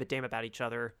heart, and give a damn about each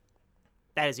other.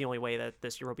 That is the only way that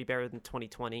this year will be better than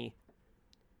 2020.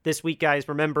 This week, guys,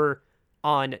 remember,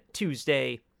 on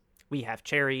Tuesday, we have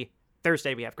Cherry.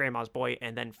 Thursday, we have Grandma's Boy.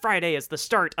 And then Friday is the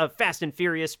start of Fast and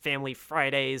Furious Family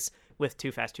Fridays with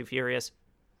Too Fast, Too Furious.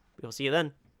 We'll see you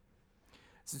then.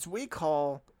 Since we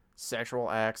call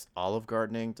sexual acts Olive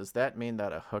Gardening, does that mean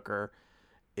that a hooker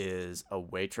is a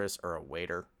waitress or a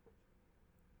waiter?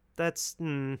 That's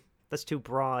too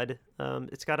broad.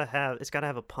 It's gotta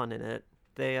have a pun in it.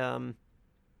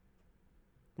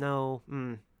 No.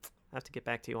 I have to get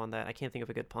back to you on that. I can't think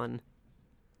of a good pun.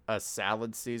 A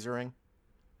salad Caesaring?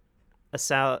 I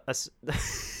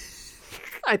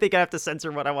think I have to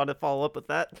censor what I want to follow up with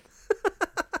that.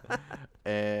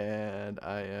 And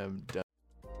I am done.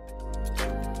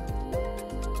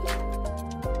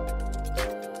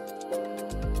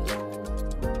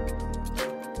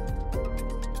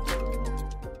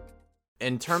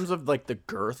 In terms of like the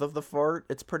girth of the fart,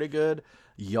 it's pretty good.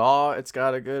 Yaw, it's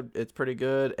pretty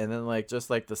good. And then like just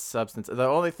like the substance, the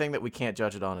only thing that we can't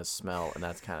judge it on is smell, and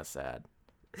that's kind of sad.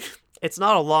 It's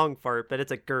not a long fart, but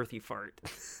it's a girthy fart.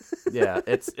 Yeah,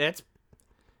 it's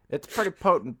pretty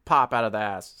potent pop out of the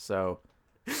ass. So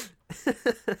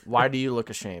why do you look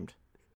ashamed?